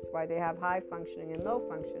 So this is why they have high functioning and low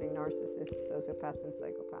functioning narcissists, sociopaths, and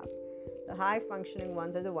psychopaths. The high functioning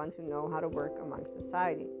ones are the ones who know how to work among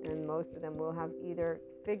society, and most of them will have either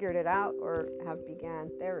figured it out or have began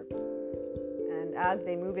therapy. And as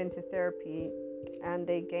they move into therapy and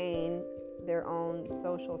they gain their own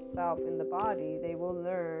social self in the body, they will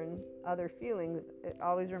learn other feelings. It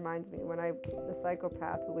always reminds me when the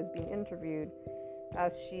psychopath who was being interviewed,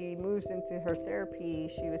 as she moves into her therapy,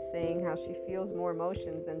 she was saying how she feels more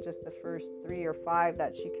emotions than just the first 3 or 5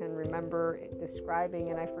 that she can remember describing,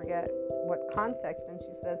 and I forget what context, and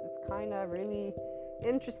she says it's kind of really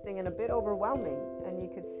interesting and a bit overwhelming. And you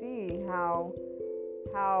could see how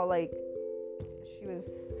like she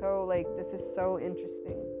was so like, this is so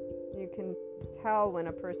interesting. You can tell when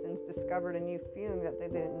a person's discovered a new feeling that they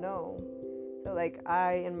didn't know. So like,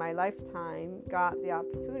 I in my lifetime got the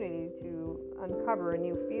opportunity to uncover a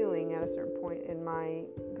new feeling at a certain point in my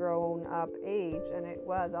grown up age, and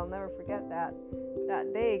I'll never forget that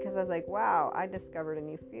day, because I was like, wow, I discovered a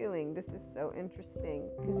new feeling. This is so interesting,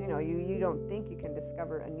 because you don't think you can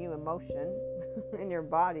discover a new emotion in your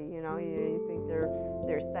body. You think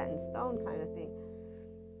they're set in stone kind of thing.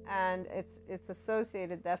 And it's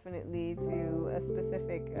associated definitely to a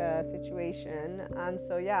specific situation. And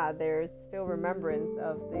so there's still remembrance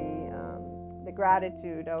of the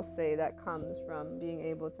gratitude, I'll say, that comes from being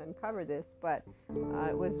able to uncover this. But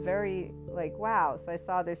it was very like, wow. So I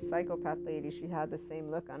saw this psychopath lady, she had the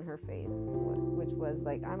same look on her face, which was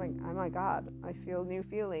like, oh my God, I feel new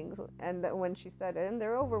feelings. And when she said, and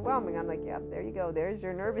they're overwhelming, I'm like, yeah, there you go, there's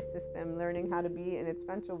your nervous system learning how to be in its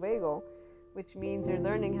ventral vagal, which means you're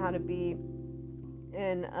learning how to be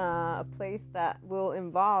in a place that will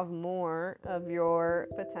involve more of your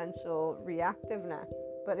potential reactiveness.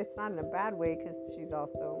 But it's not in a bad way, because she's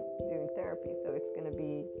also doing therapy. So it's going to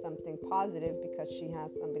be something positive because she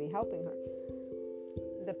has somebody helping her.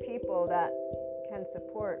 The people that can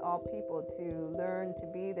support all people to learn to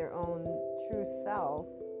be their own true self,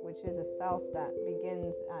 which is a self that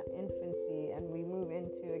begins at infancy and we move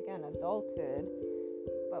into, again, adulthood.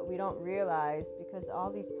 But we don't realize, because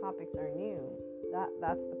all these topics are new.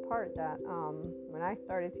 That's the part that when I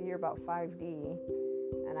started to hear about 5D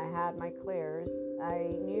and I had my clairs,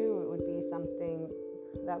 I knew it would be something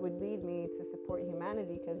that would lead me to support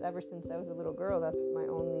humanity, because ever since I was a little girl, that's my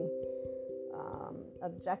only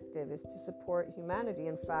objective, is to support humanity.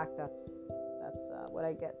 In fact, that's what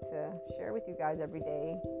I get to share with you guys every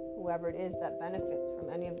day. Whoever it is that benefits from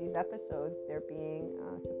any of these episodes, they're being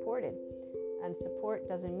supported. And support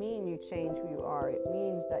doesn't mean you change who you are. It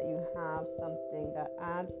means that you have something that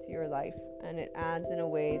adds to your life, and it adds in a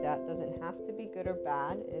way that doesn't have to be good or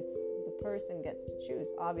bad. It's the person gets to choose.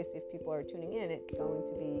 Obviously, if people are tuning in, it's going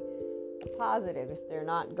to be a positive. If they're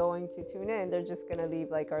not going to tune in, they're just going to leave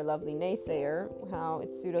like our lovely naysayer, how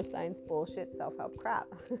it's pseudoscience bullshit, self-help crap.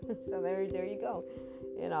 So there you go.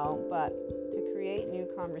 But to create new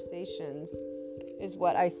conversations is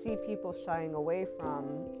what I see people shying away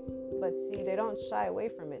from. But see, they don't shy away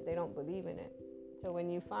from it. They don't believe in it. So when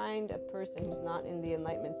you find a person who's not in the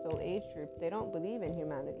Enlightenment Soul Age group, they don't believe in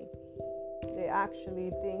humanity. They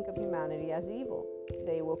actually think of humanity as evil.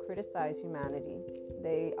 They will criticize humanity.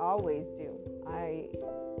 They always do. I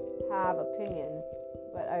have opinions,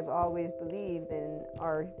 but I've always believed in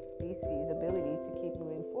our species' ability to keep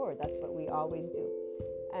moving forward. That's what we always do.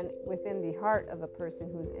 And within the heart of a person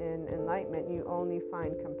who's in enlightenment, you only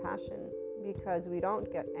find compassion, because we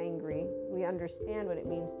don't get angry. We understand what it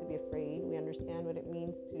means to be afraid. We understand what it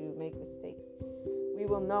means to make mistakes. We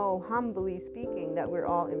will know, humbly speaking, that we're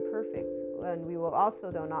all imperfect. And we will also,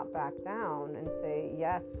 though, not back down and say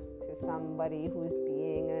yes to somebody who's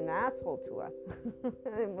being an asshole to us.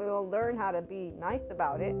 And we'll learn how to be nice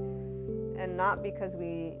about it, and not because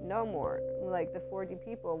we know more. Like the 4D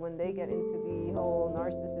people, when they get into the whole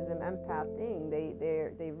narcissism empath thing,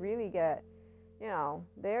 they really get,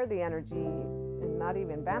 they're the energy, and not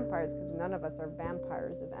even vampires, because none of us are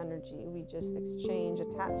vampires of energy. We just exchange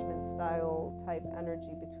attachment style type energy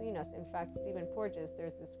between us. In fact, Stephen Porges,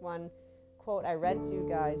 there's this one quote I read to you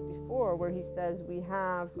guys before where he says we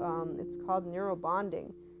have, it's called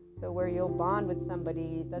neurobonding. So where you'll bond with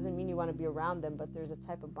somebody, it doesn't mean you want to be around them, but there's a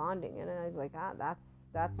type of bonding. And I was like, that's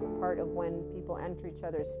the part of when people enter each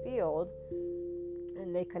other's field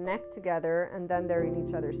and they connect together, and then they're in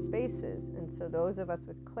each other's spaces. And so those of us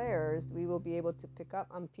with clairs, we will be able to pick up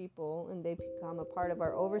on people, and they become a part of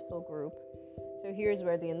our oversoul group. So here's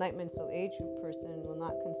where the Enlightenment Soul Age group person will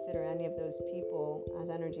not consider any of those people as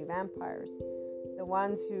energy vampires. The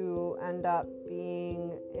ones who end up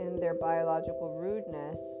being in their biological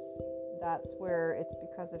rudeness, that's where it's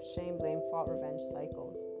because of shame, blame, fault, revenge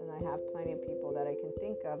cycles. And I have plenty of people that I can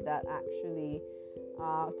think of that actually,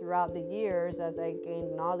 throughout the years, as I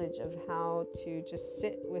gained knowledge of how to just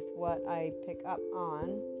sit with what I pick up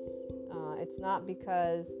on, it's not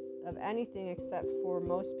because of anything except for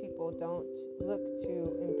most people don't look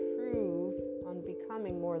to improve on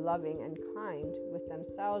becoming more loving and kind with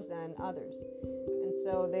themselves and others. And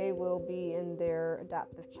so they will be in their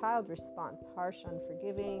adaptive child response, harsh,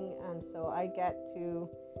 unforgiving. And so I get to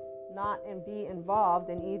not be involved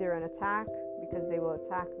in either an attack, because they will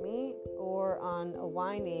attack me, or on a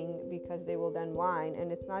whining, because they will then whine. And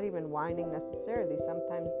it's not even whining necessarily.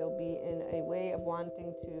 Sometimes they'll be in a way of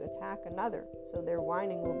wanting to attack another. So their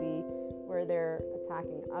whining will be where they're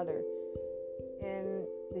attacking other. In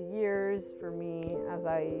the years for me, as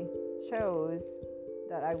I chose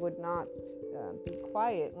that I would not be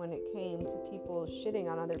quiet when it came to people shitting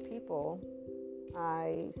on other people,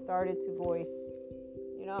 I started to voice,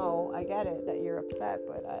 I get it that you're upset,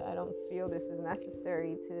 but I don't feel this is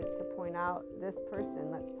necessary to point out this person.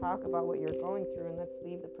 Let's talk about what you're going through, and let's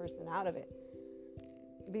leave the person out of it.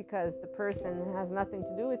 Because the person has nothing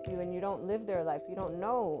to do with you, and you don't live their life. You don't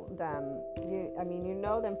know them. You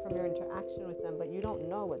know them from your interaction with them, but you don't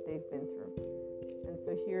know what they've been through. And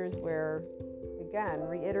so here's where, again,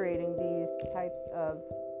 reiterating these types of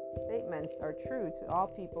statements are true to all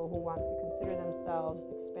people who want to consider themselves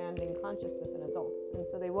expanding consciousness in adults. And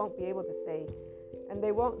so they won't be able to say, and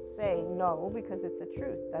they won't say no, because it's a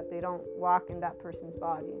truth that they don't walk in that person's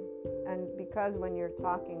body. And because when you're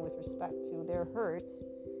talking with respect to their hurt,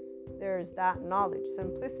 there's that knowledge. So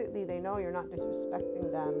implicitly they know you're not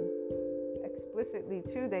disrespecting them. Explicitly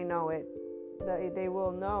too, they know it. They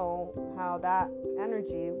will know how that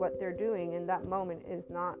energy, what they're doing in that moment, is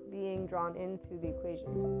not being drawn into the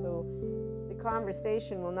equation. So the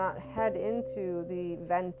conversation will not head into the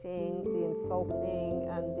venting, the insulting,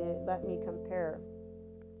 and the let me compare.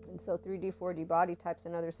 And so 3D, 4D body types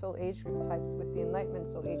and other soul age group types with the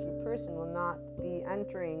Enlightenment Soul Age group person will not be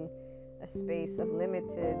entering a space of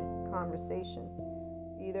limited conversation.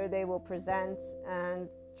 Either they will present and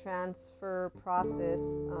transfer, process,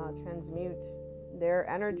 transmute their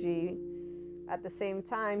energy. At the same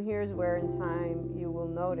time, here's where in time you will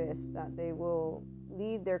notice that they will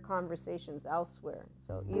lead their conversations elsewhere.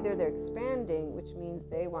 So either they're expanding, which means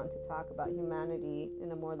they want to talk about humanity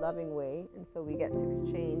in a more loving way, and so we get to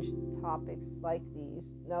exchange topics like these.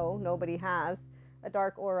 No, nobody has a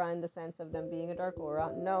dark aura in the sense of them being a dark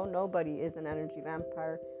aura. No, nobody is an energy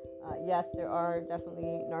vampire. Yes, there are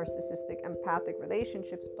definitely narcissistic, empathic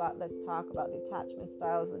relationships, but let's talk about the attachment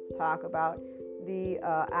styles. Let's talk about the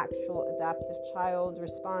actual adaptive child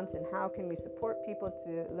response, and how can we support people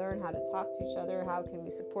to learn how to talk to each other? How can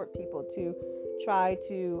we support people to try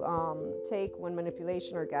to take when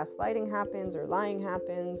manipulation or gaslighting happens or lying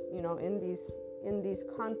happens, in these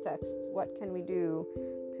contexts, what can we do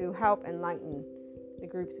to help enlighten the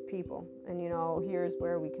groups of people? And here's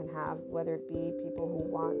where we can have, whether it be people who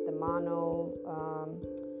want the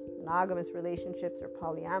monogamous relationships or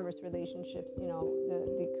polyamorous relationships,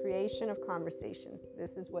 the creation of conversations.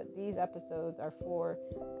 This is what these episodes are for,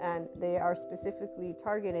 and they are specifically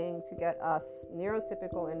targeting to get us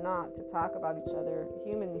neurotypical and not to talk about each other,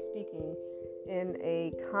 humanly speaking, in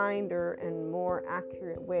a kinder and more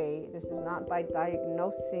accurate way. This is not by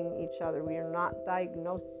diagnosing each other. We are not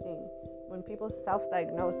diagnosing. When people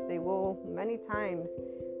self-diagnose, they will many times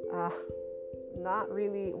not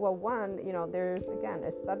really, well, one, there's, again,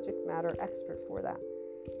 a subject matter expert for that.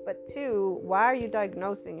 But two, why are you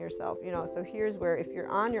diagnosing yourself? So here's where, if you're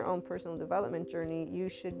on your own personal development journey, you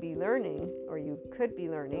should be learning, or you could be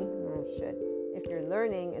learning, If you're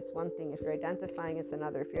learning, it's one thing. If you're identifying, it's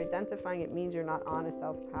another. If you're identifying, it means you're not on a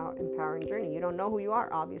self-empowering journey. You don't know who you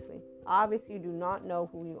are, obviously. Obviously, you do not know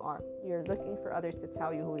who you are. You're looking for others to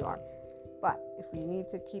tell you who you are. But if we need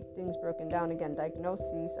to keep things broken down, again,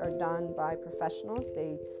 diagnoses are done by professionals.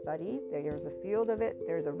 They study. There's a field of it.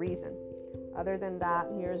 There's a reason. Other than that,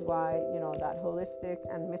 here's why, that holistic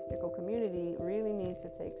and mystical community really needs to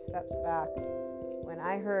take steps back. When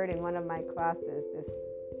I heard in one of my classes, this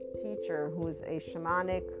teacher who's a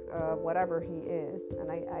shamanic, whatever he is, and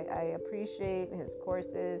I appreciate his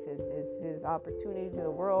courses, his opportunity to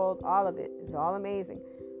the world, all of it is all amazing.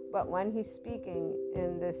 But when he's speaking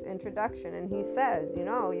in this introduction and he says,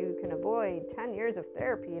 you can avoid 10 years of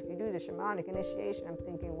therapy if you do the shamanic initiation, I'm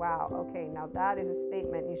thinking, wow, okay, now that is a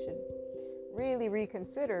statement you should really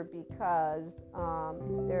reconsider, because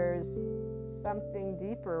there's something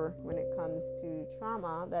deeper when it comes to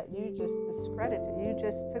trauma that you just discredited. You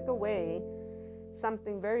just took away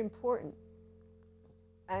something very important.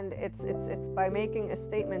 And it's by making a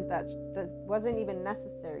statement that wasn't even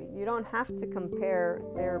necessary. You don't have to compare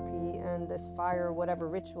therapy and this fire or whatever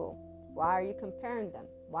ritual. Why are you comparing them?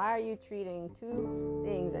 Why are you treating two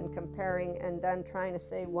things and comparing and then trying to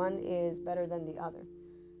say one is better than the other?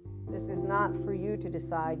 This is not for you to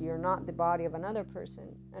decide. You're not the body of another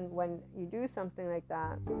person. And when you do something like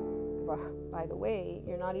that, by the way,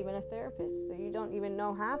 you're not even a therapist. So you don't even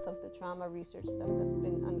know half of the trauma research stuff that's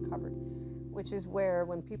been uncovered. Which is where,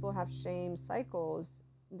 when people have shame cycles,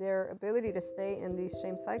 their ability to stay in these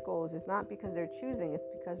shame cycles is not because they're choosing, it's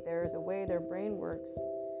because there's a way their brain works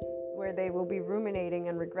where they will be ruminating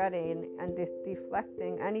and regretting and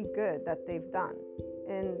deflecting any good that they've done.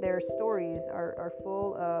 And their stories are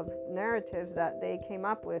full of narratives that they came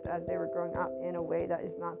up with as they were growing up in a way that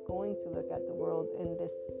is not going to look at the world in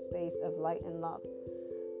this space of light and love.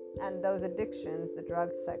 And those addictions, the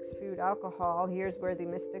drugs, sex, food, alcohol, here's where the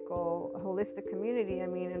mystical, holistic community,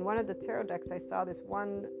 in one of the tarot decks, I saw this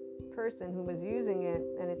one person who was using it,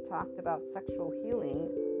 and it talked about sexual healing,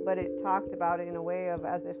 but it talked about it in a way of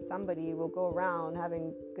as if somebody will go around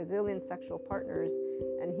having gazillion sexual partners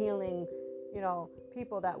and healing,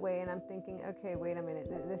 people that way. And I'm thinking, okay, wait a minute,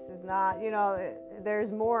 this is not,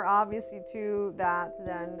 there's more obviously to that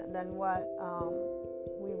than what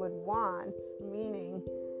we would want, meaning,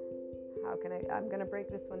 I'm going to break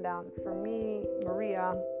this one down. For me,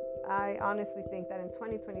 Maria, I honestly think that in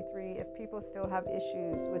 2023, if people still have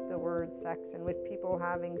issues with the word sex and with people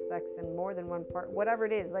having sex in more than one part, whatever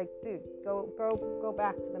it is, like, dude, go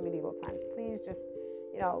back to the medieval times. Please just,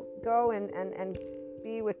 go and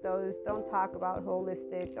be with those. Don't talk about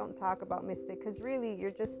holistic. Don't talk about mystic, because really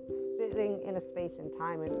you're just sitting in a space and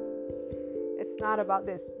time, and it's not about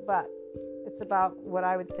this, but it's about what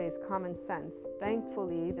I would say is common sense.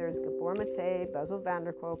 Thankfully, there's Gabor Mate, Bessel van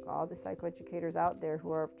der Kolk, all the psychoeducators out there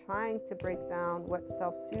who are trying to break down what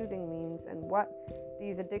self-soothing means and what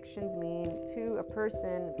these addictions mean to a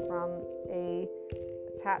person from a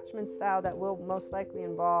attachment style that will most likely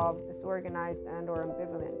involve disorganized and or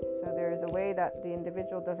ambivalent. So there's a way that the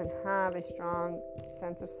individual doesn't have a strong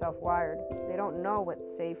sense of self-wired. They don't know what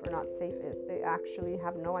safe or not safe is. They actually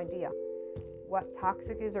have no idea what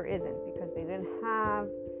toxic is or isn't, because they didn't have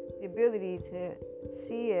the ability to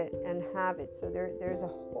see it and have it. So there's a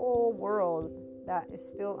whole world that is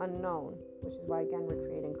still unknown, which is why, again, we're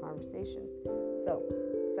creating conversations. So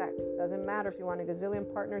sex, doesn't matter if you want a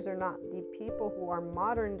gazillion partners or not. The people who are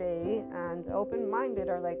modern day and open-minded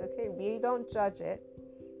are like, okay, we don't judge it.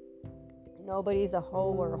 Nobody's a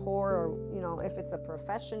hoe or a whore, or, if it's a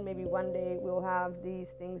profession, maybe one day we'll have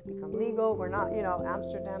these things become legal. We're not,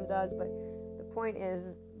 Amsterdam does, but the point is,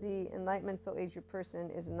 the Enlightenment Soul Age person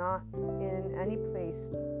is not in any place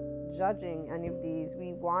judging any of these.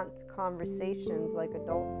 We want conversations like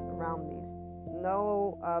adults around these,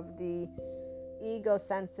 know of the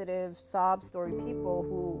ego-sensitive sob story people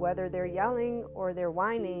who, whether they're yelling or they're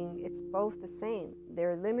whining, it's both the same.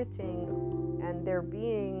 They're limiting and they're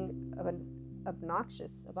being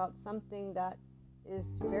obnoxious about something that is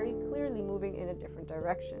very clearly moving in a different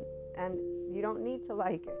direction. And you don't need to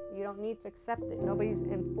like it. You don't need to accept it. Nobody's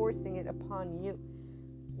enforcing it upon you.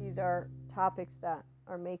 These are topics that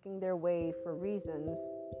are making their way for reasons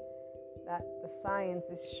that the science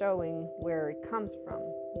is showing where it comes from.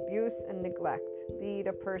 Abuse and neglect lead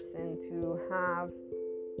a person to have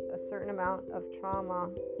a certain amount of trauma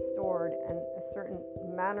stored and a certain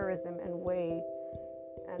mannerism and way.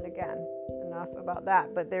 And again, enough about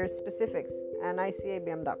that. But there's specifics.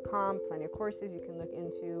 NICABM.com, plenty of courses you can look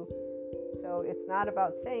into. So it's not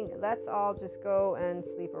about saying, let's all just go and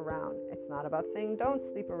sleep around. It's not about saying, don't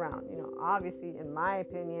sleep around. Obviously, in my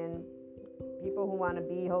opinion, people who want to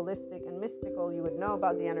be holistic and mystical, you would know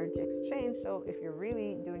about the energy exchange. So if you're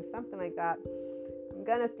really doing something like that, I'm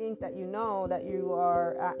going to think that you know that you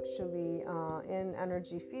are actually in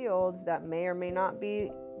energy fields that may or may not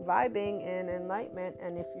be vibing in enlightenment.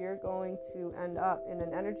 And if you're going to end up in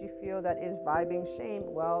an energy field that is vibing shame,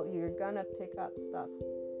 well, you're going to pick up stuff.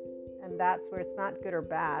 And that's where it's not good or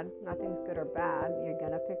bad. Nothing's good or bad. You're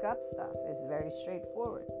going to pick up stuff. It's very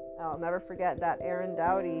straightforward. I'll never forget that Aaron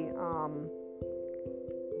Doughty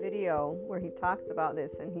video where he talks about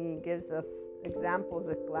this, and he gives us examples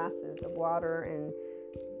with glasses of water, and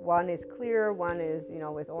one is clear, one is,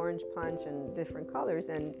 with orange punch and different colors,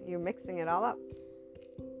 and you're mixing it all up.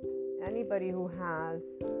 Anybody who has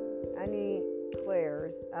any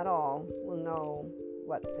clairs at all will know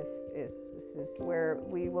what this is. This is where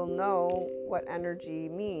we will know what energy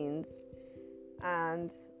means,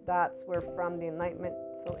 and that's where from the Enlightenment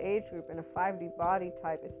Soul Age group in a 5D body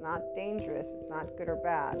type, it's not dangerous, it's not good or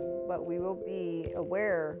bad, but we will be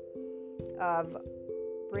aware of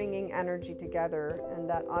bringing energy together, and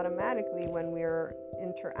that automatically when we're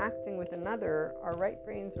interacting with another, our right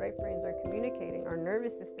brains are communicating, our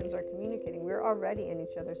nervous systems are communicating. We're already in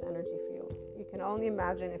each other's energy field. You can only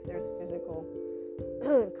imagine if there's physical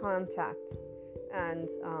contact. And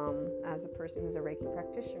as a person who's a Reiki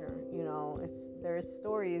practitioner, there's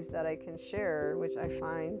stories that I can share which I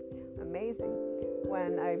find amazing.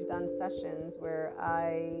 When I've done sessions where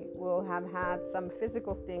I will have had some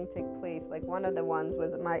physical thing take place, like one of the ones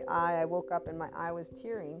was my eye. I woke up and my eye was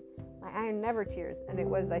tearing. My eye never tears, and it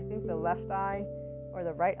was, I think, the left eye or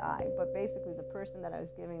the right eye, but basically the person that I was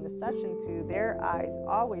giving the session to, their eyes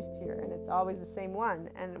always tear, and it's always the same one.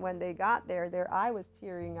 And when they got there, their eye was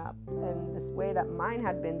tearing up in this way that mine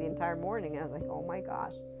had been the entire morning, and I was like, oh my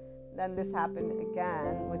gosh. Then this happened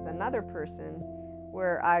again with another person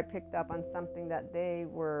where I picked up on something that they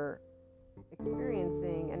were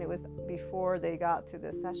experiencing, and it was before they got to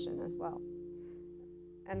the session as well.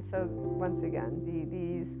 And so once again,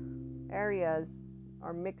 these areas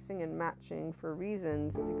are mixing and matching for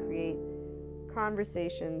reasons to create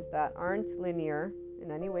conversations that aren't linear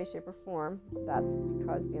in any way, shape, or form. That's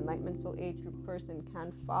because the Enlightenment Soul Age group person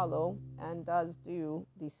can follow and does do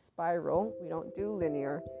the spiral. We don't do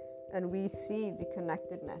linear, and we see the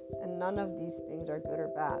connectedness, and none of these things are good or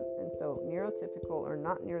bad. And so neurotypical or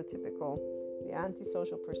not neurotypical, the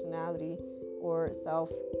antisocial personality or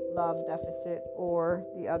self-love deficit, or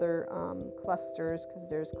the other clusters, because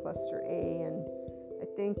there's cluster A, and I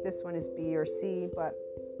think this one is B or C, but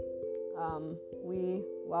we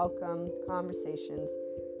welcome conversations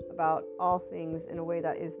about all things in a way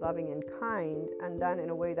that is loving and kind, and done in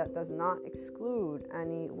a way that does not exclude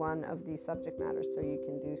any one of these subject matters. So you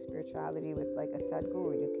can do spirituality with like a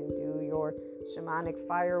Sadhguru, you can do your shamanic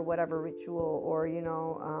fire, whatever ritual, or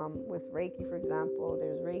with Reiki, for example,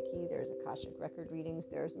 there's Reiki, there's Akashic record readings,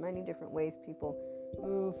 there's many different ways people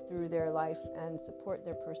move through their life and support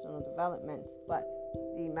their personal development. But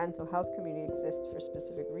the mental health community exists for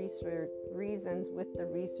specific reasons with the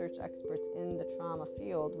research experts in the trauma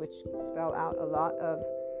field, which spell out a lot of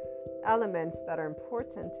elements that are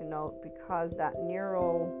important to note, because that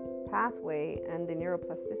neural pathway and the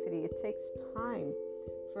neuroplasticity, it takes time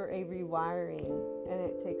for a rewiring, and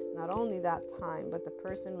it takes not only that time, but the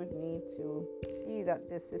person would need to see that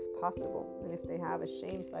this is possible. And if they have a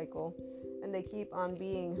shame cycle and they keep on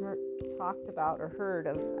being talked about or heard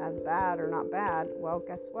of as bad or not bad, well,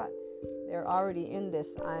 guess what? They're already in this.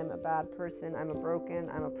 I'm a bad person. I'm a broken.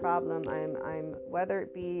 I'm a problem. I'm whether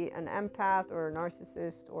it be an empath or a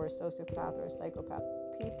narcissist or a sociopath or a psychopath.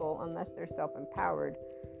 People, unless they're self-empowered,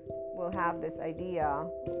 will have this idea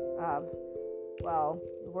of well,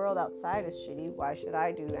 the world outside is shitty. Why should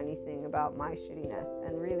I do anything about my shittiness?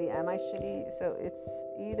 And really, am I shitty? So it's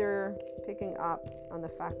either picking up on the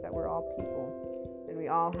fact that we're all people and we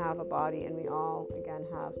all have a body and we all, again,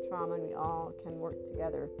 have trauma and we all can work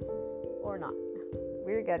together, or not.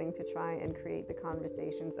 We're getting to try and create the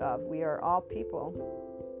conversations of we are all people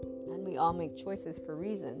and we all make choices for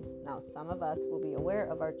reasons. Now, some of us will be aware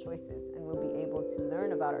of our choices and will be able to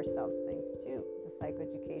learn about ourselves thanks to the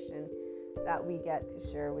psychoeducation that we get to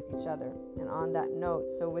share with each other. And on that note,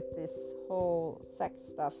 so with this whole sex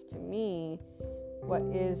stuff, to me, what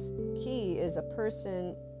is key is a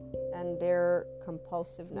person and their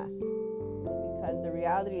compulsiveness. Because the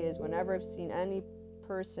reality is, whenever I've seen any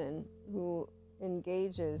person who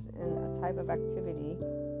engages in a type of activity,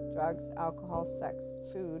 drugs, alcohol, sex,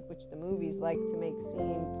 food, which the movies like to make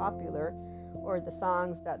seem popular, or the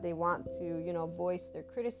songs that they want to, voice their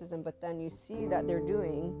criticism, but then you see that they're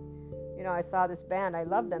doing, I saw this band, I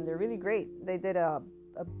love them, they're really great. They did a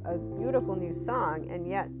beautiful new song, and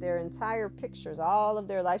yet their entire pictures, all of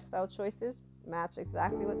their lifestyle choices match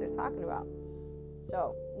exactly what they're talking about.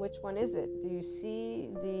 So which one is it? Do you see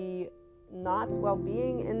the not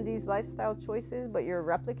well-being in these lifestyle choices, but you're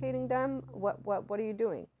replicating them? What are you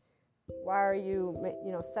doing? Why are you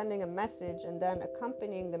sending a message and then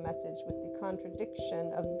accompanying the message with the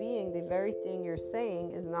contradiction of being the very thing you're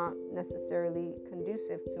saying is not necessarily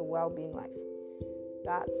conducive to well-being life?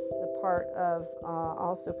 That's the part of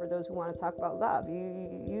also for those who want to talk about love.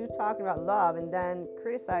 You talking about love and then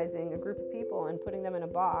criticizing a group of people and putting them in a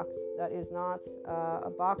box that is not a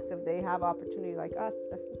box if they have opportunity like us.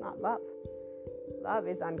 This is not love. Love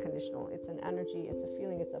is unconditional. It's an energy, it's a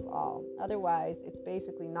feeling, it's of all. Otherwise, it's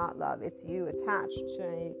basically not love. It's you attached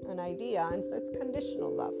to an idea, and so it's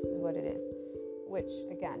conditional love is what it is. Which,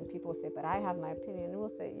 again, people say, but I have my opinion. And we'll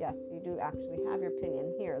say, yes, you do actually have your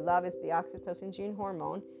opinion. Here, love is the oxytocin gene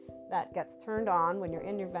hormone that gets turned on when you're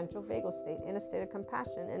in your ventral vagal state, in a state of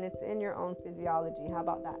compassion, and it's in your own physiology. How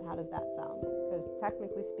about that? How does that sound? Because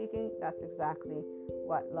technically speaking, that's exactly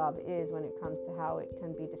what love is when it comes to how it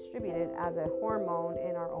can be distributed as a hormone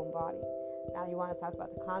in our own body. Now you want to talk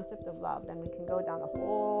about the concept of love, then we can go down a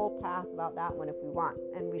whole path about that one if we want.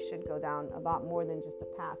 And we should go down a lot more than just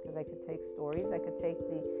a path, because I could take stories, I could take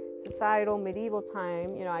the societal medieval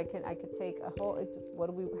time, I could take a whole,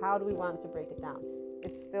 how do we want to break it down?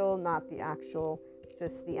 It's still not the actual,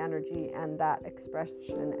 just the energy and that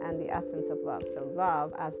expression and the essence of love. So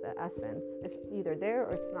love as the essence is either there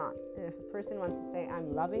or it's not. And if a person wants to say,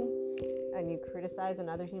 I'm loving, and you criticize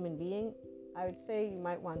another human being, I would say you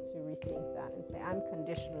might want to rethink that and say, I'm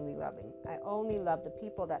conditionally loving. I only love the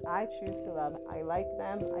people that I choose to love. I like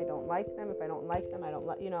them. I don't like them. If I don't like them, I don't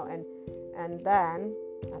like, and then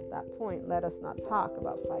at that point, let us not talk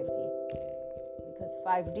about 5D. Because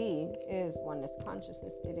 5D is oneness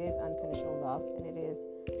consciousness. It is unconditional love, and it is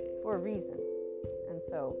for a reason. And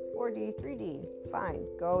so 4D, 3D, fine.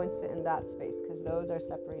 Go and sit in that space, because those are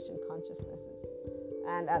separation consciousnesses.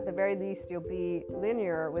 And at the very least, you'll be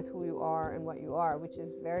linear with who you are and what you are, which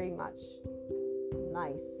is very much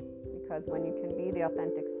nice, because when you can be the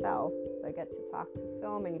authentic self, so I get to talk to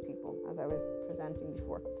so many people, as I was presenting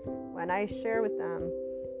before. When I share with them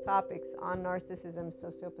topics on narcissism,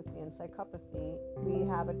 sociopathy, and psychopathy, we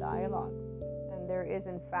have a dialogue. And there is,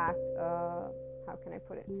 in fact, how can I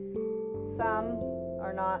put it? Some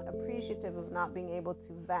are not appreciative of not being able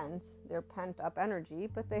to vent their pent-up energy,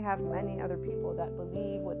 but they have many other people that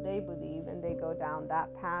believe what they believe, and they go down that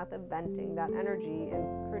path of venting that energy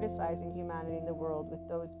and criticizing humanity in the world with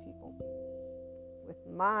those people. With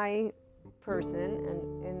my person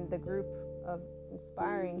and in the group of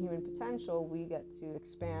inspiring human potential, we get to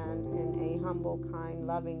expand in a humble, kind,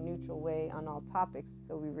 loving, neutral way on all topics.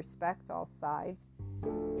 So we respect all sides,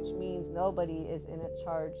 which means nobody is in a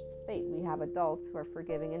charged state. We have adults who are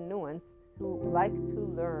forgiving and nuanced, who like to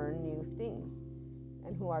learn new things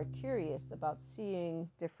and who are curious about seeing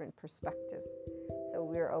different perspectives. So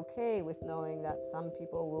we're okay with knowing that some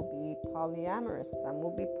people will be polyamorous, some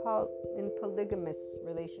will be in polygamous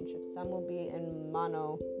relationships, some will be in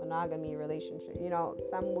monogamy relationship.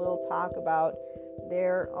 Some will talk about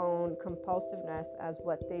their own compulsiveness as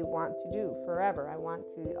what they want to do forever. I want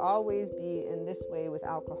to always be in this way with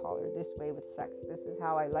alcohol, or this way with sex. This is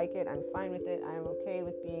how I like it. I'm fine with it. I'm okay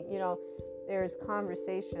with being, there's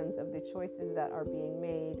conversations of the choices that are being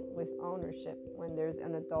made with ownership when there's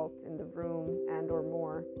an adult in the room and or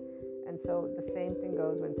more. And so the same thing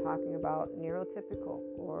goes when talking about neurotypical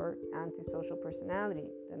or antisocial personality,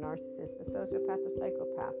 the narcissist, the sociopath, the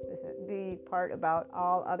psychopath. This is the part about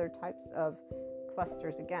all other types of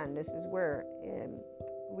clusters. Again, this is where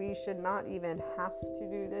we should not even have to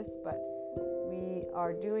do this, but We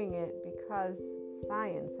are doing it because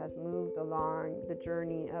science has moved along the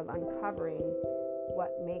journey of uncovering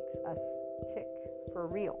what makes us tick for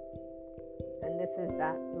real. And this is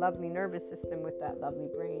that lovely nervous system with that lovely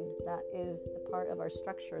brain. That is the part of our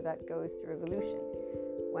structure that goes through evolution.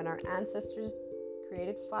 When our ancestors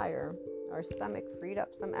created fire, our stomach freed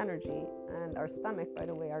up some energy, and our stomach, by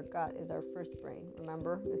the way, our gut is our first brain.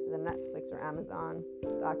 Remember, this is a Netflix or Amazon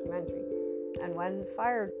documentary. And when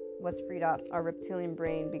fire was freed up, our reptilian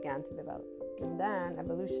brain began to develop. And then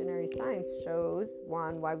evolutionary science shows,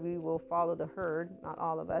 one, why we will follow the herd. Not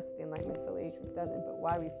all of us, the Enlightenment Soul Age group doesn't, but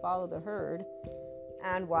why we follow the herd,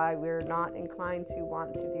 and why we're not inclined to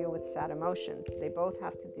want to deal with sad emotions. They both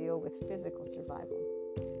have to deal with physical survival.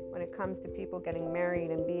 When it comes to people getting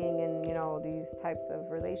married and being in, these types of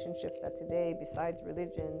relationships that today, besides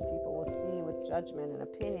religion, people will see with judgment and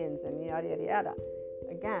opinions and yada, yada, yada.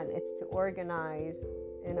 Again, it's to organize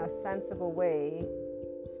in a sensible way,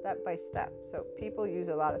 step by step. So people use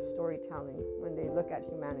a lot of storytelling when they look at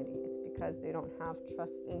humanity. It's because they don't have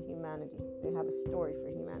trust in humanity. They have a story for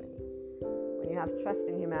humanity. When you have trust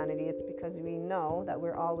in humanity, it's because we know that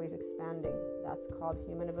we're always expanding. That's called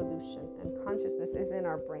human evolution. And consciousness is in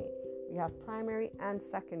our brain. We have primary and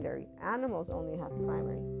secondary. Animals only have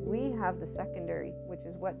primary. We have the secondary, which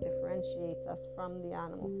is what differentiates us from the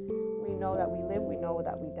animal. We know that we live, we know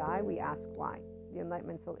that we die, we ask why. The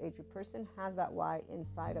Enlightenment Soul Age person has that why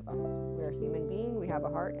inside of us. We're a human being, we have a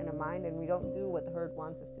heart and a mind, and we don't do what the herd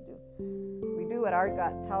wants us to do. We do what our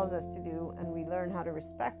gut tells us to do, and we learn how to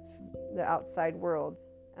respect the outside world,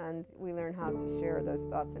 and we learn how to share those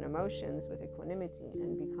thoughts and emotions with equanimity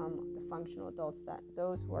and become the functional adults that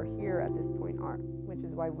those who are here at this point are, which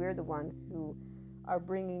is why we're the ones who are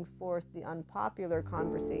bringing forth the unpopular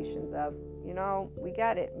conversations of, we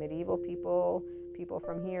get it, medieval people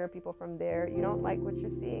from here, people from there, you don't like what you're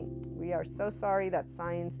seeing. We are so sorry that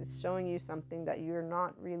science is showing you something that you're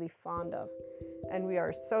not really fond of. And we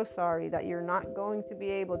are so sorry that you're not going to be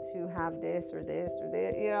able to have this or this or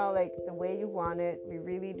this, like the way you want it. We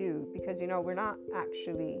really do. Because, we're not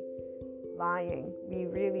actually lying. We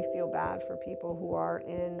really feel bad for people who are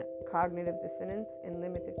in cognitive dissonance, in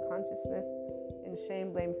limited consciousness, in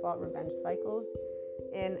shame, blame, fault, revenge cycles,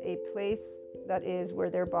 in a place that is where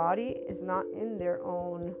their body is not in their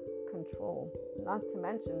own control, not to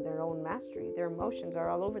mention their own mastery. Their emotions are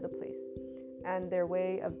all over the place, and their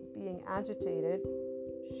way of being agitated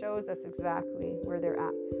shows us exactly where they're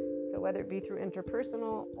at. So whether it be through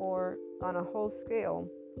interpersonal or on a whole scale,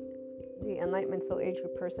 the Enlightenment Soul Age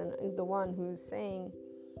group person is the one who's saying,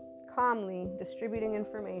 calmly distributing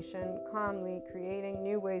information, calmly creating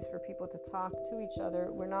new ways for people to talk to each other.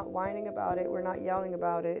 We're not whining about it. We're not yelling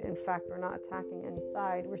about it. In fact, we're not attacking any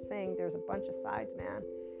side. We're saying there's a bunch of sides, man.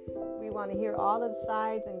 We want to hear all of the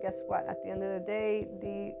sides, and guess what? At the end of the day,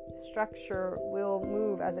 the structure will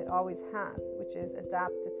move as it always has, which is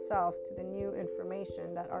adapt itself to the new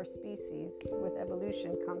information that our species with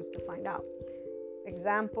evolution comes to find out.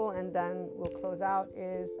 Example, and then we'll close out,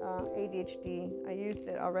 is ADHD. I used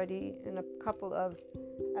it already in a couple of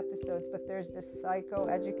episodes, but there's this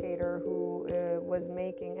psychoeducator who was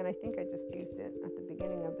making, and I think I just used it at the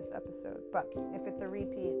beginning of this episode, but if it's a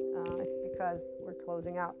repeat, it's because we're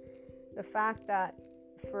closing out. The fact that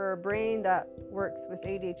for a brain that works with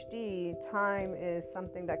ADHD, time is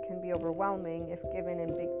something that can be overwhelming if given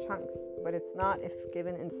in big chunks, but it's not if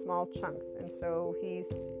given in small chunks. And so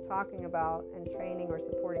he's talking about and training or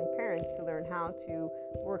supporting parents to learn how to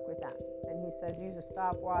work with that. And he says use a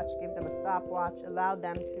stopwatch, give them a stopwatch, allow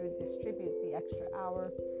them to distribute the extra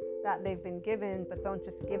hour that they've been given, but don't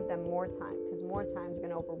just give them more time, because more time is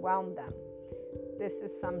going to overwhelm them. This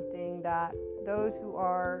is something that those who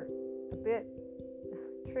are a bit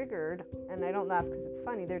triggered, and I don't laugh because it's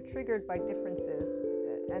funny, they're triggered by differences,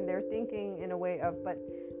 and they're thinking in a way of, but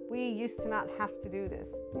we used to not have to do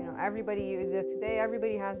this. Today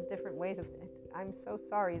everybody has different ways of it. I'm so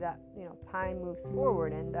sorry that time moves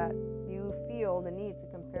forward and that you feel the need to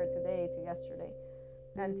compare today to yesterday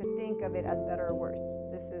and to think of it as better or worse.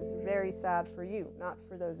 This is very sad for you, not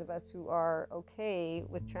for those of us who are okay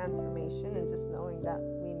with transformation and just knowing that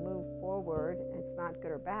we move forward. It's not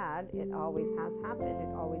good or bad. It always has happened.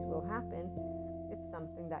 It always will happen. It's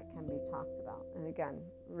something that can be talked about. And again,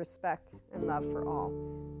 respect and love for all.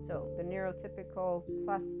 So the neurotypical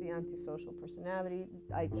plus the antisocial personality.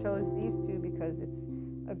 I chose these two because it's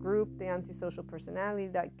a group, the antisocial personality,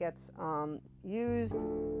 that gets used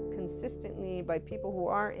consistently by people who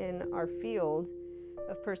are in our field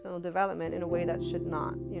of personal development in a way that should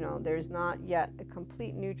not. There's not yet a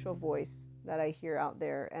complete neutral voice that I hear out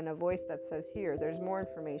there, and a voice that says, here, there's more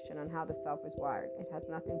information on how the self is wired. It has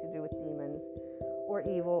nothing to do with demons or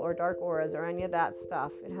evil or dark auras or any of that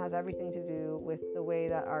stuff. It has everything to do with the way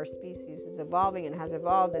that our species is evolving and has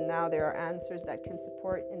evolved, and now there are answers that can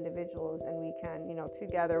support individuals, and we can,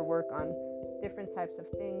 together work on different types of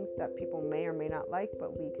things that people may or may not like,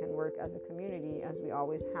 but we can work as a community as we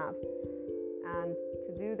always have. And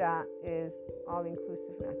to do that is all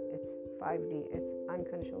inclusiveness. It's 5D. It's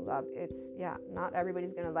unconditional love. It's, not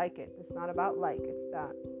everybody's going to like it. It's not about it's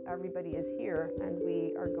that everybody is here, and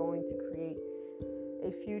we are going to create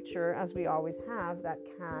a future, as we always have, that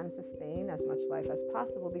can sustain as much life as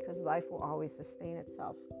possible, because life will always sustain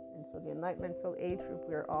itself. And so the Enlightenment Soul Age Group,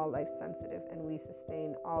 we're all life sensitive, and we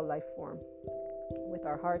sustain all life form with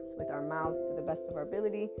our hearts, with our mouths, to the best of our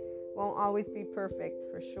ability. Won't always be perfect,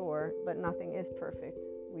 for sure, but nothing is perfect.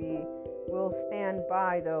 We will stand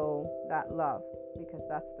by, though, that love, because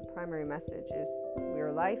that's the primary message: is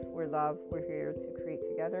we're life, we're love, we're here to create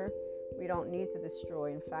together. We don't need to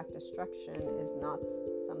destroy. In fact, destruction is not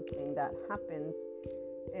something that happens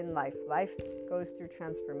in life. Life goes through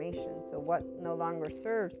transformation. So what no longer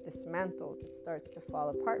serves dismantles. It starts to fall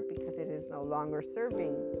apart because it is no longer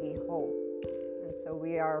serving the whole. And so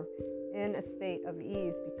we are in a state of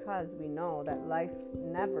ease because we know that life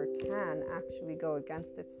never can actually go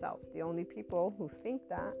against itself. The only people who think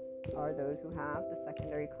that are those who have the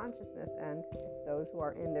secondary consciousness, and it's those who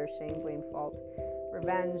are in their shame, blame, fault,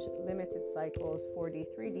 revenge, limited cycles, 4D,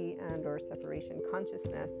 3D, and or separation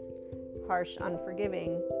consciousness, harsh,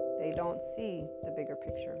 unforgiving. They don't see the bigger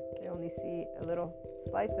picture. They only see a little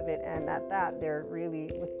slice of it, and at that, they're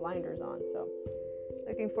really with blinders on. So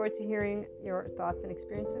looking forward to hearing your thoughts and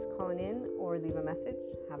experiences. Calling in or leave a message.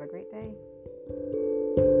 Have a great day.